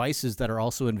of devices that are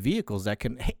also in vehicles that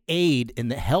can aid in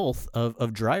the health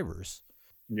of drivers?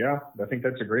 Yeah, I think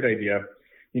that's a great idea.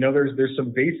 There's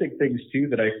some basic things too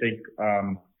that I think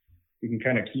you can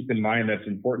kind of keep in mind that's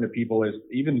important to people, is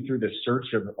even through the search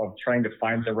of trying to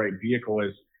find the right vehicle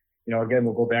is, again,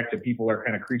 we'll go back to people are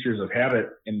kind of creatures of habit,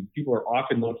 and people are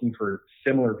often looking for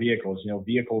similar vehicles,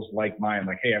 vehicles like mine.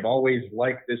 Like, hey, I've always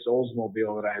liked this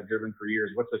Oldsmobile that I have driven for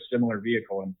years. What's a similar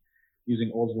vehicle? And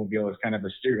using Oldsmobile as kind of a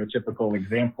stereotypical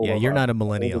example. Yeah, you're not a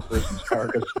millennial. Person's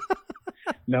car.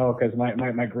 No, because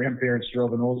my grandparents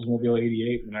drove an Oldsmobile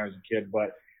 88 when I was a kid.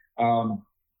 But,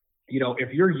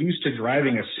 if you're used to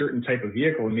driving a certain type of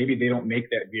vehicle and maybe they don't make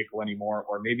that vehicle anymore,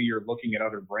 or maybe you're looking at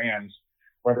other brands,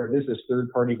 whether this is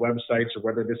third-party websites or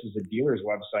whether this is a dealer's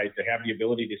website, to have the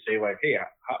ability to say, like, hey,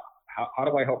 how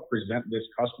do I help present this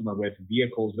customer with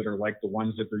vehicles that are like the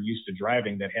ones that they're used to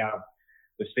driving, that have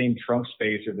the same trunk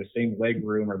space or the same leg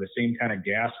room or the same kind of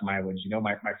gas mileage?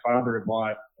 My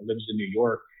father-in-law lives in New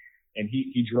York, and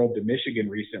he drove to Michigan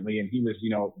recently, and he was,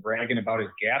 bragging about his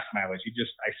gas mileage.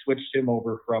 I switched him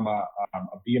over from a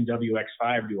BMW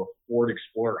X5 to a Ford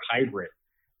Explorer hybrid,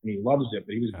 and he loves it,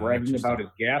 but he was bragging about his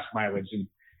gas mileage. And,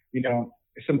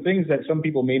 some things that some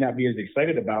people may not be as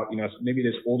excited about, maybe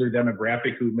this older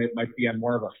demographic who might be on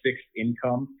more of a fixed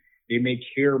income, they may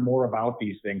care more about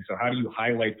these things. So how do you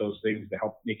highlight those things to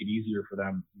help make it easier for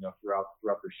them, throughout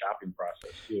their shopping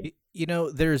process too?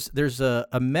 There's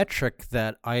a metric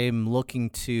that I am looking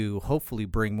to hopefully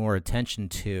bring more attention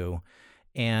to.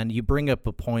 And you bring up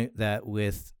a point that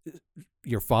with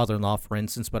your father-in-law, for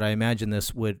instance, but I imagine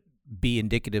this would be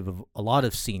indicative of a lot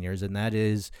of seniors, and that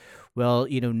is, well,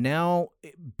 now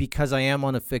because I am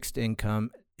on a fixed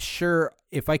income, sure,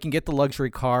 if I can get the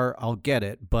luxury car, I'll get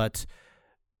it, but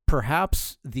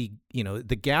perhaps the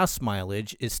gas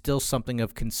mileage is still something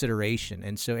of consideration.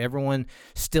 And so everyone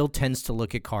still tends to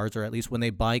look at cars, or at least when they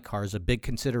buy cars, a big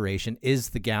consideration is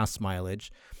the gas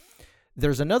mileage.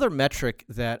 There's another metric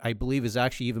that I believe is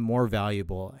actually even more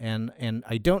valuable, and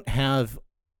I don't have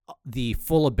the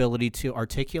full ability to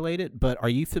articulate it, but are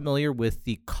you familiar with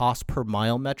the cost per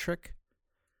mile metric?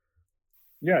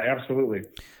 Yeah, absolutely.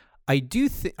 I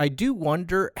do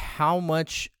wonder how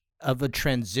much of a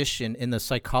transition in the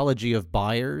psychology of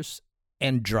buyers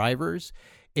and drivers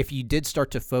if you did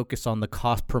start to focus on the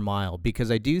cost per mile, because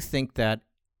I do think that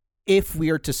if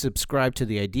we are to subscribe to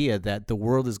the idea that the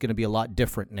world is going to be a lot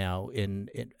different now in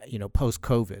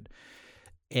post-COVID,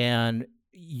 and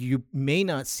you may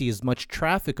not see as much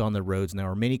traffic on the roads now,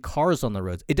 or many cars on the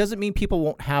roads. It doesn't mean people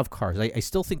won't have cars. I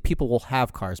still think people will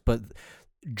have cars, but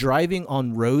driving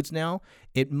on roads now,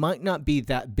 it might not be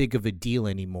that big of a deal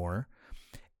anymore.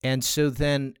 And so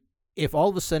then if all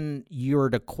of a sudden you're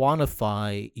to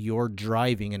quantify your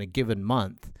driving in a given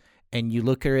month, and you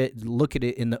look at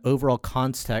it in the overall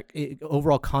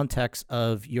context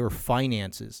of your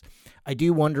finances, I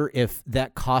do wonder if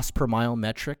that cost per mile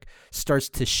metric starts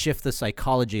to shift the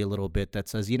psychology a little bit, that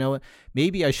says,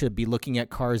 maybe I should be looking at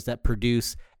cars that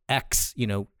produce X,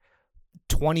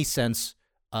 20 cents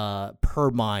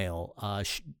per mile,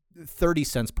 30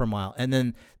 cents per mile. And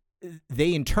then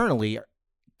they internally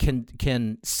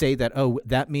can say that, oh,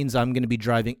 that means I'm going to be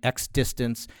driving X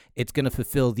distance. It's going to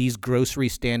fulfill these grocery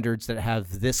standards that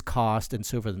have this cost, and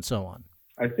so forth and so on.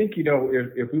 I think,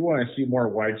 if we want to see more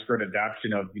widespread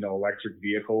adoption of, electric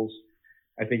vehicles,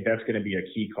 I think that's going to be a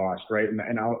key cost, right?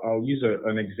 And I'll use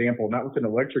an example, not with an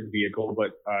electric vehicle,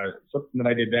 but something that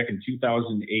I did back in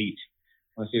 2008.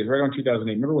 Let's see, it was right around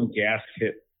 2008. Remember when gas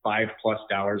hit $5+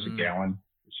 a gallon,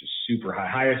 which is super high,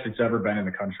 highest it's ever been in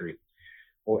the country.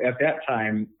 Well, at that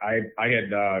time, I had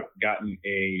gotten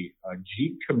a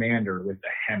Jeep Commander with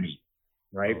a Hemi,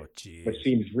 right? Oh, geez. Which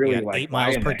seems really like 8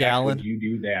 miles per gallon. Would you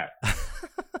do that?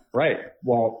 Right.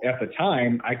 Well, at the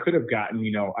time, I could have gotten,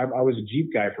 I was a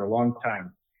Jeep guy for a long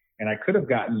time, and I could have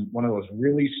gotten one of those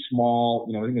really small,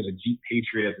 I think it was a Jeep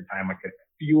Patriot at the time. Like the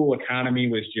fuel economy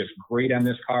was just great on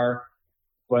this car,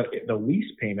 but the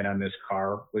lease payment on this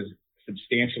car was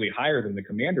substantially higher than the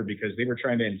Commander because they were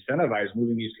trying to incentivize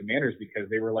moving these Commanders because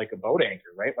they were like a boat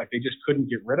anchor, right? Like they just couldn't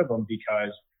get rid of them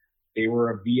because they were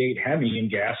a V8 Hemi and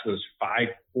gas was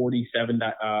 $5.47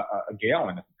 a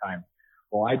gallon at the time.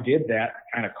 Well, I did that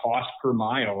kind of cost per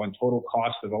mile and total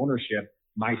cost of ownership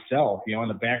myself, on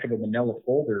the back of a manila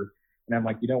folder. And I'm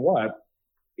like, you know what?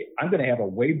 I'm going to have a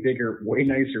way bigger, way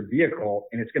nicer vehicle,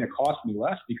 and it's going to cost me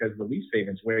less because the lease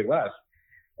payment's way less.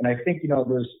 And I think,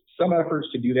 there's some efforts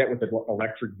to do that with the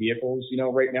electric vehicles,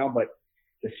 right now, but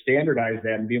to standardize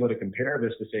that and be able to compare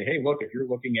this to say, hey, look, if you're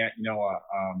looking at,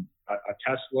 a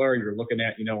Tesla, or you're looking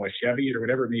at, a Chevy or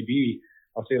whatever it may be,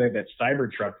 I'll say like that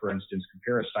Cybertruck, for instance,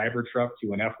 compare a Cybertruck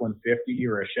to an F-150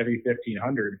 or a Chevy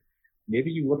 1500.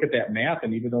 Maybe you look at that math,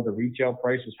 and even though the retail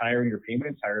price is higher and your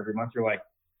payment's higher every month, you're like,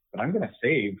 but I'm going to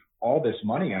save all this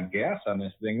money on gas on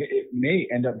this thing. It may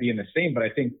end up being the same, but I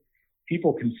think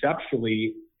people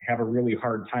conceptually have a really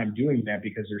hard time doing that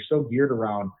because they're so geared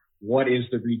around what is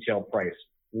the retail price?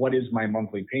 What is my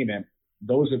monthly payment?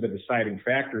 Those are the deciding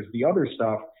factors. The other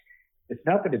stuff, it's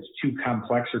not that it's too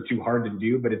complex or too hard to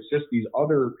do, but it's just these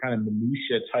other kind of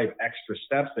minutia type extra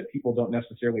steps that people don't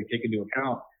necessarily take into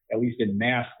account. At least in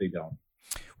mass, they don't.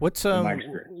 What's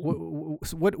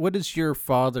what is your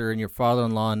father and your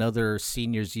father-in-law and other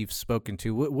seniors you've spoken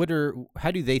to?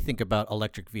 How do they think about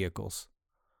electric vehicles?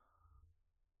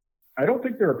 I don't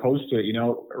think they're opposed to it.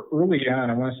 Early on,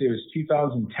 I want to say it was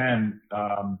 2010.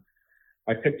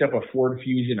 I picked up a Ford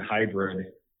Fusion hybrid,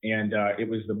 and it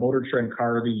was the Motor Trend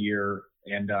Car of the Year.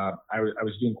 And I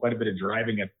was doing quite a bit of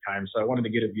driving at the time, so I wanted to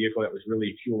get a vehicle that was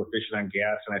really fuel efficient on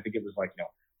gas. And I think it was like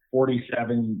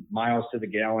 47 miles to the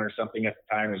gallon or something at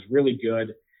the time. It was really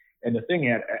good. And the thing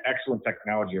had excellent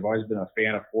technology. I've always been a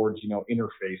fan of Ford's,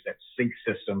 interface. That sync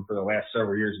system for the last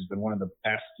several years has been one of the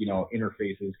best,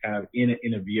 interfaces kind of in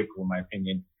a vehicle, in my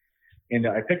opinion. And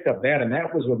I picked up that, and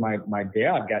that was when my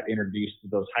dad got introduced to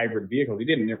those hybrid vehicles. He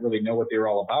didn't really know what they were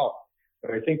all about.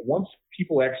 But I think once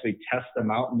people actually test them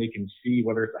out and they can see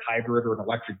whether it's a hybrid or an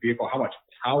electric vehicle, how much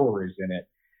power is in it,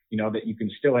 that you can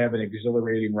still have an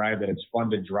exhilarating ride, that it's fun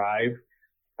to drive,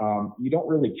 you don't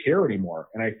really care anymore.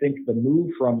 And I think the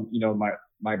move from,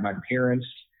 my parents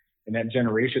and that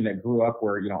generation that grew up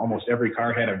where, almost every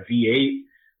car had a V8,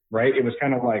 right? It was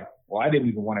kind of like, well, I didn't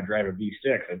even want to drive a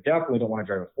V6. I definitely don't want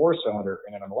to drive a 4-cylinder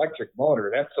and an electric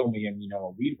motor. That's only in, a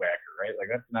weed whacker, right? Like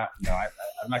that's not,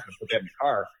 I'm not going to put that in the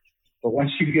car. But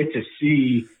once you get to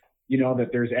see, that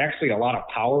there's actually a lot of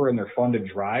power and they're fun to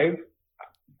drive,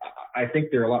 I think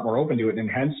they're a lot more open to it. And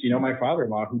hence, my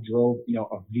father-in-law, who drove,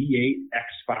 a V8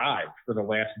 X5 for the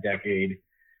last decade,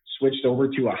 switched over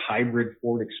to a hybrid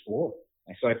Ford Explorer.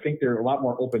 And so I think they're a lot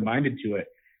more open-minded to it.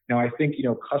 Now, I think,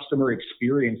 customer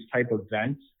experience type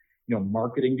events,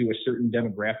 marketing to a certain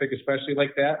demographic, especially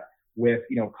like that, with,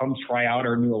 come try out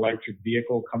our new electric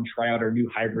vehicle, come try out our new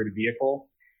hybrid vehicle,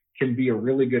 can be a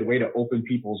really good way to open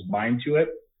people's mind to it.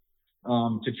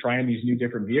 To try in these new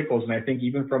different vehicles. And I think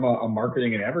even from a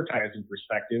marketing and advertising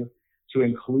perspective, to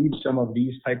include some of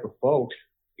these type of folks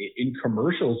in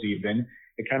commercials even,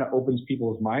 it kind of opens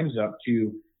people's minds up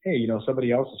to, hey,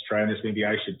 somebody else is trying this, maybe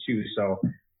I should too. So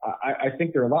I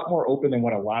think they're a lot more open than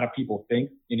what a lot of people think.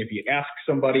 And if you ask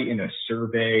somebody in a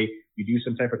survey, you do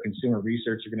some type of consumer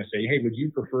research, you're going to say, hey, would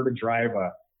you prefer to drive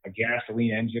a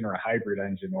gasoline engine or a hybrid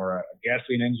engine or a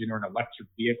gasoline engine or an electric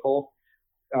vehicle?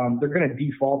 They're going to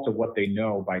default to what they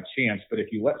know by chance. But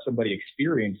if you let somebody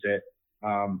experience it,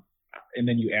 and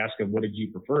then you ask them, what did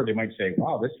you prefer? They might say,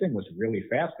 wow, this thing was really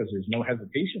fast because there's no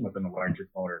hesitation with an electric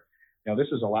motor. This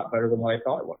is a lot better than what I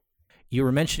thought it was. You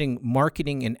were mentioning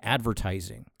marketing and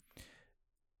advertising.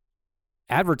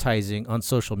 Advertising on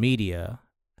social media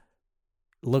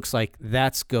looks like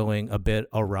that's going a bit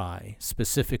awry,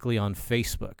 specifically on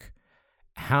Facebook.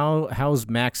 How's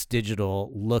Max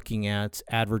Digital looking at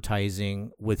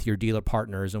advertising with your dealer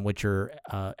partners and what you're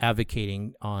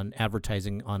advocating on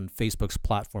advertising on Facebook's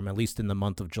platform, at least in the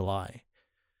month of July?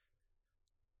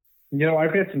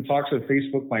 I've had some talks with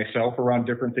Facebook myself around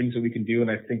different things that we can do, and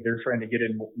I think they're trying to get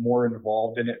more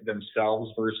involved in it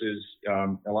themselves versus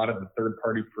a lot of the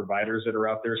third-party providers that are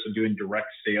out there. So doing direct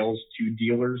sales to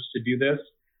dealers to do this.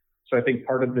 So I think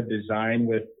part of the design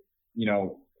with,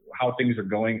 how things are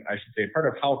going, I should say, part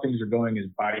of how things are going is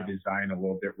by design a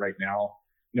little bit right now.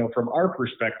 From our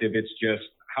perspective, it's just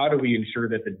how do we ensure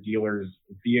that the dealer's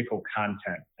vehicle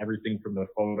content, everything from the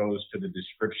photos to the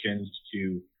descriptions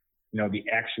to the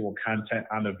actual content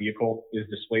on the vehicle is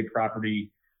displayed properly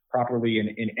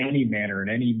in any manner, in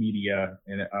any media,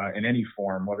 in any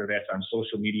form, whether that's on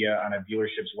social media, on a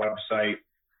dealership's website,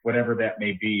 whatever that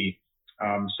may be.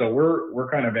 So we're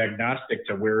kind of agnostic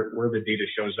to where the data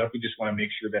shows up. We just want to make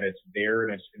sure that it's there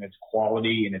and it's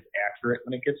quality and it's accurate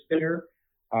when it gets there.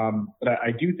 But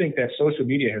I do think that social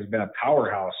media has been a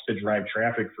powerhouse to drive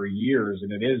traffic for years,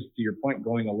 and it is, to your point,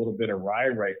 going a little bit awry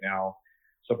right now.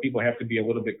 So people have to be a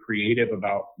little bit creative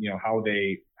about, how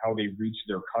they reach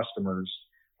their customers.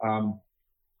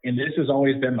 And this has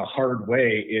always been the hard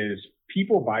way is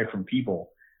people buy from people.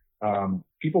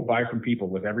 People buy from people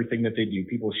with everything that they do.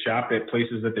 People shop at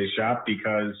places that they shop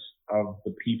because of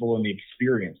the people and the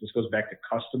experience. This goes back to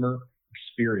customer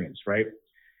experience, right?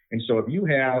 And so if you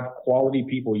have quality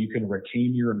people, you can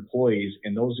retain your employees,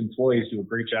 and those employees do a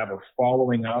great job of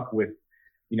following up with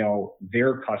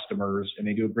their customers, and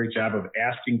they do a great job of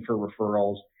asking for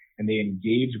referrals, and they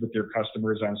engage with their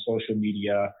customers on social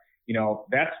media.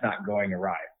 That's not going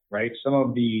awry, right? Some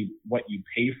of what you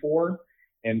pay for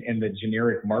and the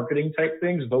generic marketing type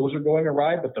things, those are going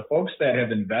awry, but the folks that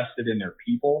have invested in their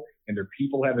people and their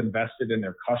people have invested in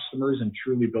their customers and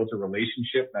truly built a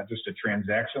relationship, not just a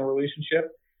transactional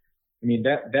relationship,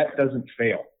 that doesn't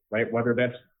fail, right? Whether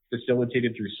that's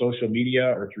facilitated through social media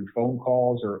or through phone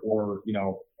calls or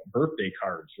birthday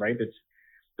cards, right? It's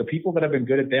the people that have been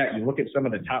good at that. You look at some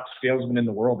of the top salesmen in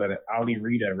the world at Ali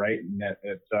Rita, right? And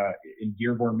in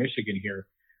Dearborn, Michigan here,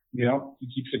 he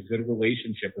keeps a good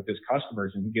relationship with his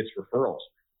customers and he gets referrals.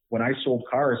 When I sold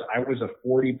cars, I was a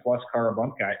 40 plus car a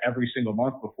month guy every single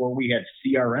month before we had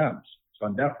CRMs. So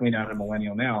I'm definitely not a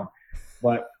millennial now,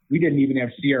 but we didn't even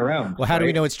have CRMs. Well, how do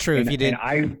we know it's true? If you didn't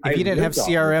have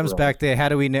CRMs back then, how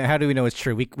do we know it's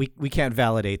true? We can't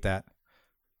validate that.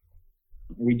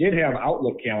 We did have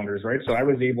Outlook calendars, right? So I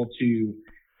was able to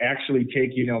actually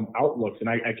take, Outlooks, and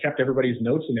I kept everybody's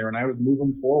notes in there, and I would move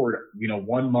them forward,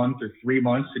 1 month or 3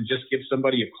 months, and just give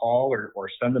somebody a call or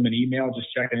send them an email, just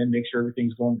checking in, make sure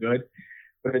everything's going good.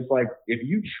 But it's like, if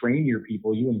you train your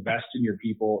people, you invest in your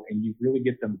people, and you really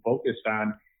get them focused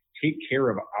on take care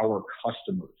of our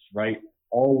customers, right?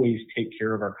 Always take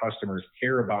care of our customers,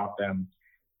 care about them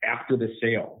after the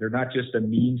sale. They're not just a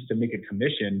means to make a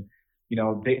commission.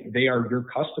 They are your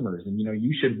customers, and,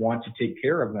 you should want to take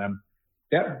care of them.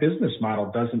 That business model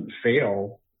doesn't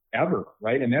fail ever,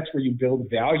 right? And that's where you build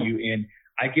value in.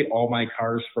 I get all my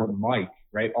cars from Mike,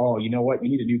 right? Oh, you know what? You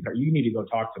need a new car. You need to go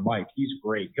talk to Mike. He's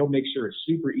great. He'll make sure it's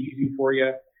super easy for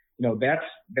you.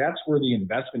 That's where the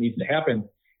investment needs to happen.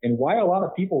 And why a lot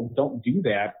of people don't do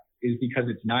that is because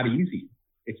it's not easy.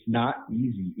 It's not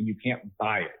easy, and you can't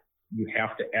buy it. You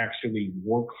have to actually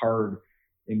work hard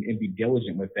and be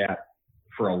diligent with that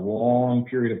for a long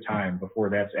period of time before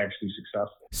that's actually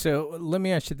successful. So let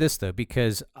me ask you this, though,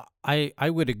 because I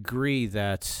would agree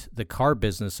that the car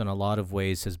business in a lot of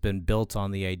ways has been built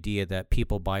on the idea that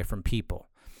people buy from people.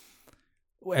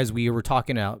 As we were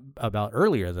talking about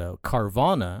earlier, though,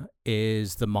 Carvana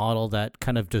is the model that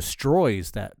kind of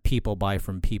destroys that people buy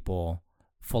from people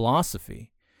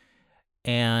philosophy.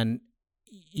 And,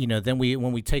 then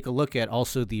when we take a look at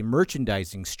also the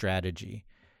merchandising strategy,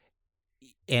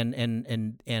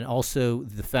 and also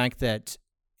the fact that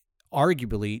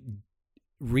arguably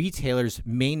retailers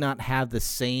may not have the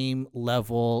same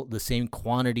level, the same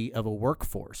quantity of a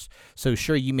workforce. So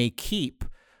sure, you may keep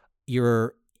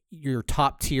your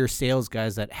top tier sales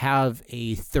guys that have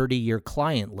a 30-year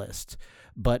client list,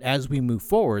 but as we move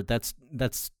forward,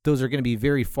 those are going to be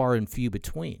very far and few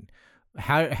between.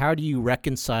 How do you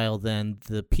reconcile then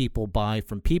the people buy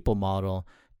from people model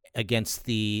against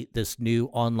this new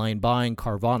online buying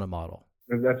Carvana model?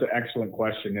 That's an excellent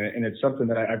question. And it's something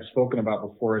that I've spoken about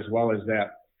before as well, is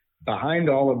that behind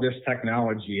all of this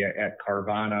technology at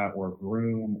Carvana or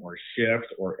Vroom or Shift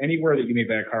or anywhere that you may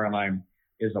buy a car online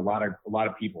is a lot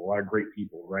of people, a lot of great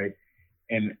people, right?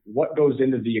 And what goes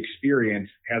into the experience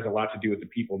has a lot to do with the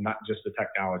people, not just the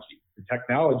technology. The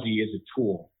technology is a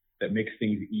tool that makes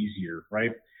things easier,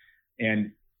 right?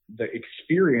 And the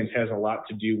experience has a lot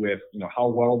to do with, how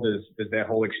well does that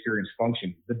whole experience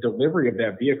function? The delivery of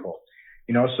that vehicle,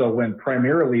 so when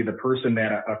primarily the person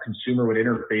that a consumer would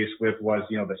interface with was,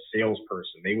 the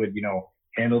salesperson, they would,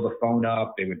 handle the phone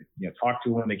up. They would, talk to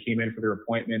them when they came in for their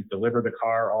appointment, deliver the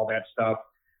car, all that stuff.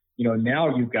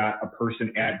 Now you've got a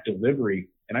person at delivery,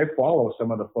 and I follow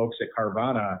some of the folks at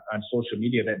Carvana on social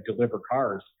media that deliver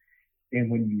cars. And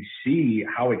when you see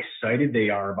how excited they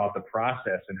are about the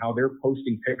process and how they're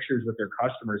posting pictures with their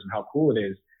customers and how cool it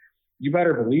is, you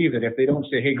better believe that if they don't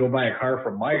say, hey, go buy a car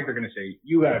from Mike, they're going to say,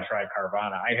 you got to try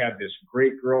Carvana. I had this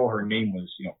great girl. Her name was,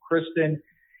 Kristen.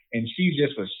 And she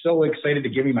just was so excited to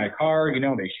give me my car.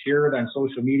 They share it on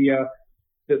social media.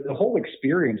 The whole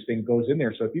experience thing goes in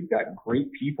there. So if you've got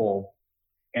great people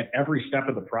at every step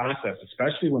of the process,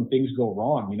 especially when things go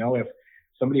wrong, if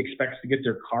somebody expects to get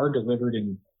their car delivered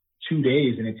in 2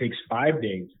 days and it takes 5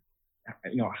 days,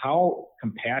 how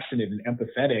compassionate and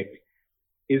empathetic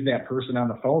is that person on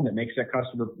the phone that makes that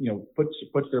customer,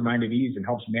 puts their mind at ease and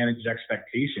helps manage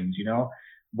expectations?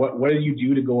 What do you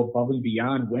do to go above and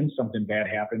beyond when something bad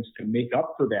happens to make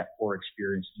up for that poor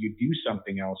experience? Do you do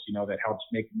something else, that helps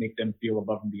make them feel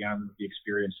above and beyond the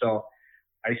experience? So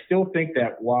I still think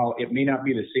that while it may not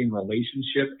be the same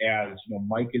relationship as,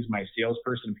 Mike is my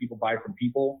salesperson and people buy from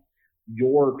people,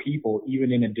 your people,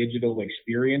 even in a digital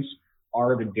experience,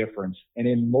 are the difference. And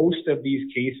in most of these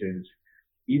cases,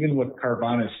 even with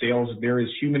Carvana sales, there is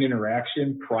human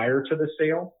interaction prior to the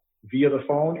sale via the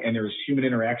phone, and there's human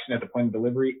interaction at the point of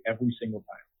delivery every single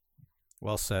time.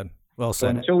 Well said. Well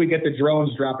said. So until we get the drones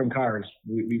dropping cars,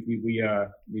 we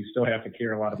still have to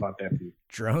care a lot about that too.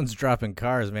 Drones dropping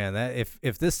cars, man. That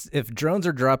if drones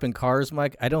are dropping cars,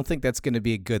 Mike, I don't think that's going to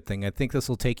be a good thing. I think this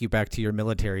will take you back to your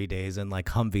military days and like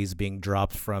Humvees being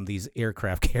dropped from these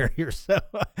aircraft carriers. So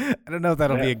I don't know if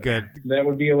that'll be a good. That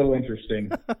would be a little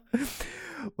interesting.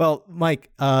 Well, Mike,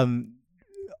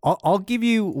 I'll give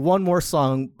you one more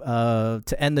song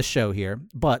to end the show here,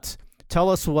 but tell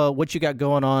us what you got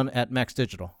going on at Max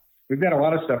Digital. We've got a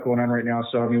lot of stuff going on right now.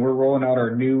 So, we're rolling out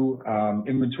our new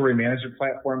inventory management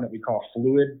platform that we call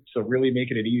Fluid. So really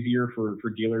making it easier for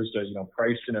dealers to,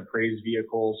 price and appraise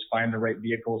vehicles, find the right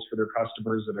vehicles for their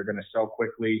customers that are going to sell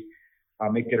quickly,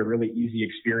 make it a really easy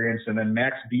experience. And then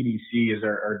Max BDC is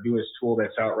our newest tool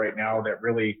that's out right now that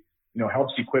really,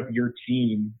 helps equip your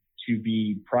team to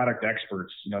be product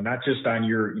experts, not just on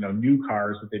your, new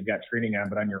cars that they've got training on,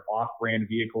 but on your off-brand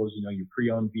vehicles, your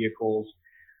pre-owned vehicles.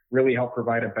 Really help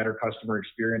provide a better customer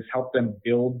experience, help them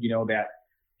build, that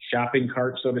shopping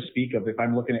cart, so to speak, of if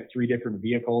I'm looking at 3 different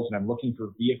vehicles and I'm looking for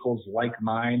vehicles like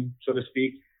mine, so to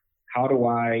speak, how do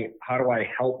I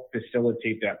help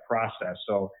facilitate that process?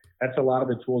 So that's a lot of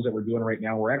the tools that we're doing right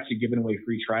now. We're actually giving away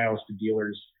free trials to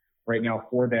dealers right now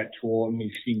for that tool, and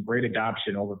we've seen great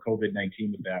adoption over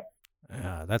COVID-19 with that.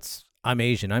 I'm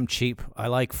Asian. I'm cheap. I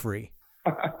like free.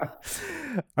 All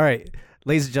right.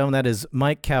 Ladies and gentlemen, that is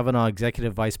Mike Cavanaugh,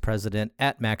 Executive Vice President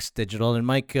at Max Digital. And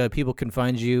Mike, people can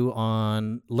find you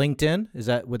on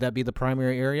LinkedIn. Would that be the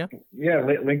primary area? Yeah,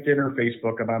 LinkedIn or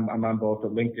Facebook. I'm on both.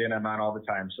 But LinkedIn, I'm on all the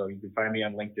time. So you can find me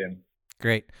on LinkedIn.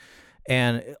 Great.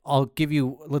 And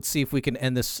let's see if we can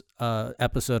end this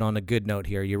episode on a good note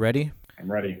here. You ready?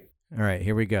 I'm ready. All right,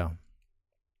 here we go.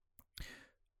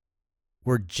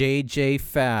 We're JJ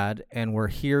Fad, and we're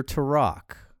here to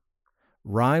rock.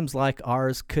 Rhymes like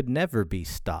ours could never be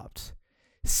stopped.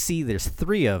 See, there's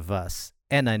 3 of us,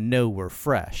 and I know we're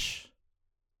fresh.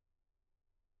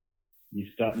 You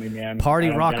stopped me, man. Party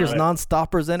rockers,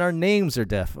 non-stoppers, and our names are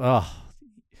deaf. Oh,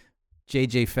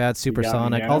 JJ Fad,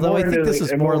 Supersonic. Although I think this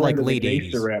is more like late 80s.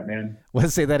 Gangster rap, man.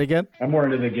 Let's say that again. I'm more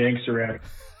into the gangster rap.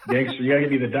 Gangster, you gotta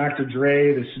give me the Dr.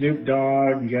 Dre, the Snoop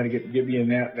Dogg. You gotta get me in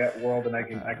that world, and I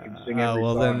can sing every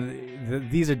song.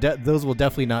 Then those will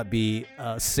definitely not be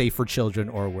safe for children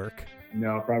or work.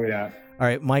 No, probably not. All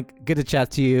right, Mike, good to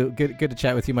chat to you. Good to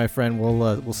chat with you, my friend.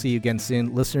 We'll see you again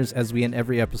soon. Listeners, as we end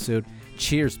every episode,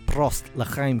 cheers, prost,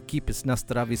 lachaim, kipis,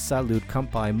 nastravi, salud,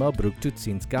 kampai, mabruk,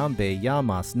 tutsins, gambe,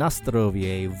 yamas,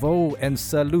 nastrovie, vo, and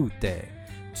salute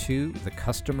to the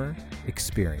customer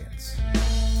experience.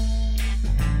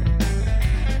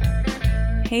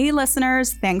 Hey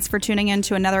listeners, thanks for tuning in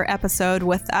to another episode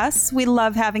with us. We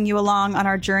love having you along on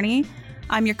our journey.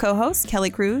 I'm your co-host, Kelly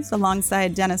Cruz,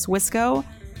 alongside Dennis Wisco.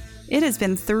 It has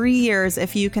been 3 years,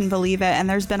 if you can believe it, and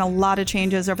there's been a lot of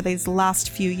changes over these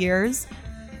last few years.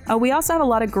 We also have a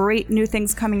lot of great new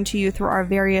things coming to you through our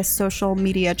various social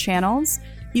media channels.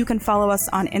 You can follow us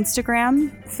on Instagram,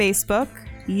 Facebook,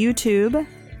 YouTube,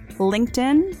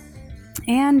 LinkedIn,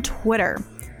 and Twitter.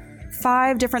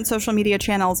 5 different social media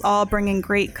channels, all bringing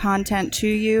great content to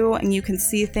you, and you can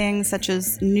see things such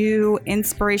as new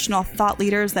inspirational thought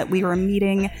leaders that we were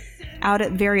meeting out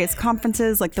at various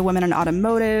conferences like the Women in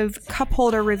Automotive, cup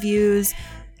holder reviews,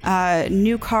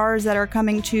 new cars that are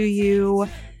coming to you,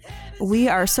 we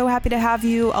are so happy to have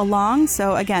you along.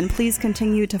 So again, please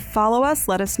continue to follow us.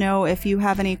 Let us know if you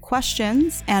have any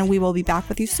questions, and we will be back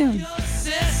with you soon.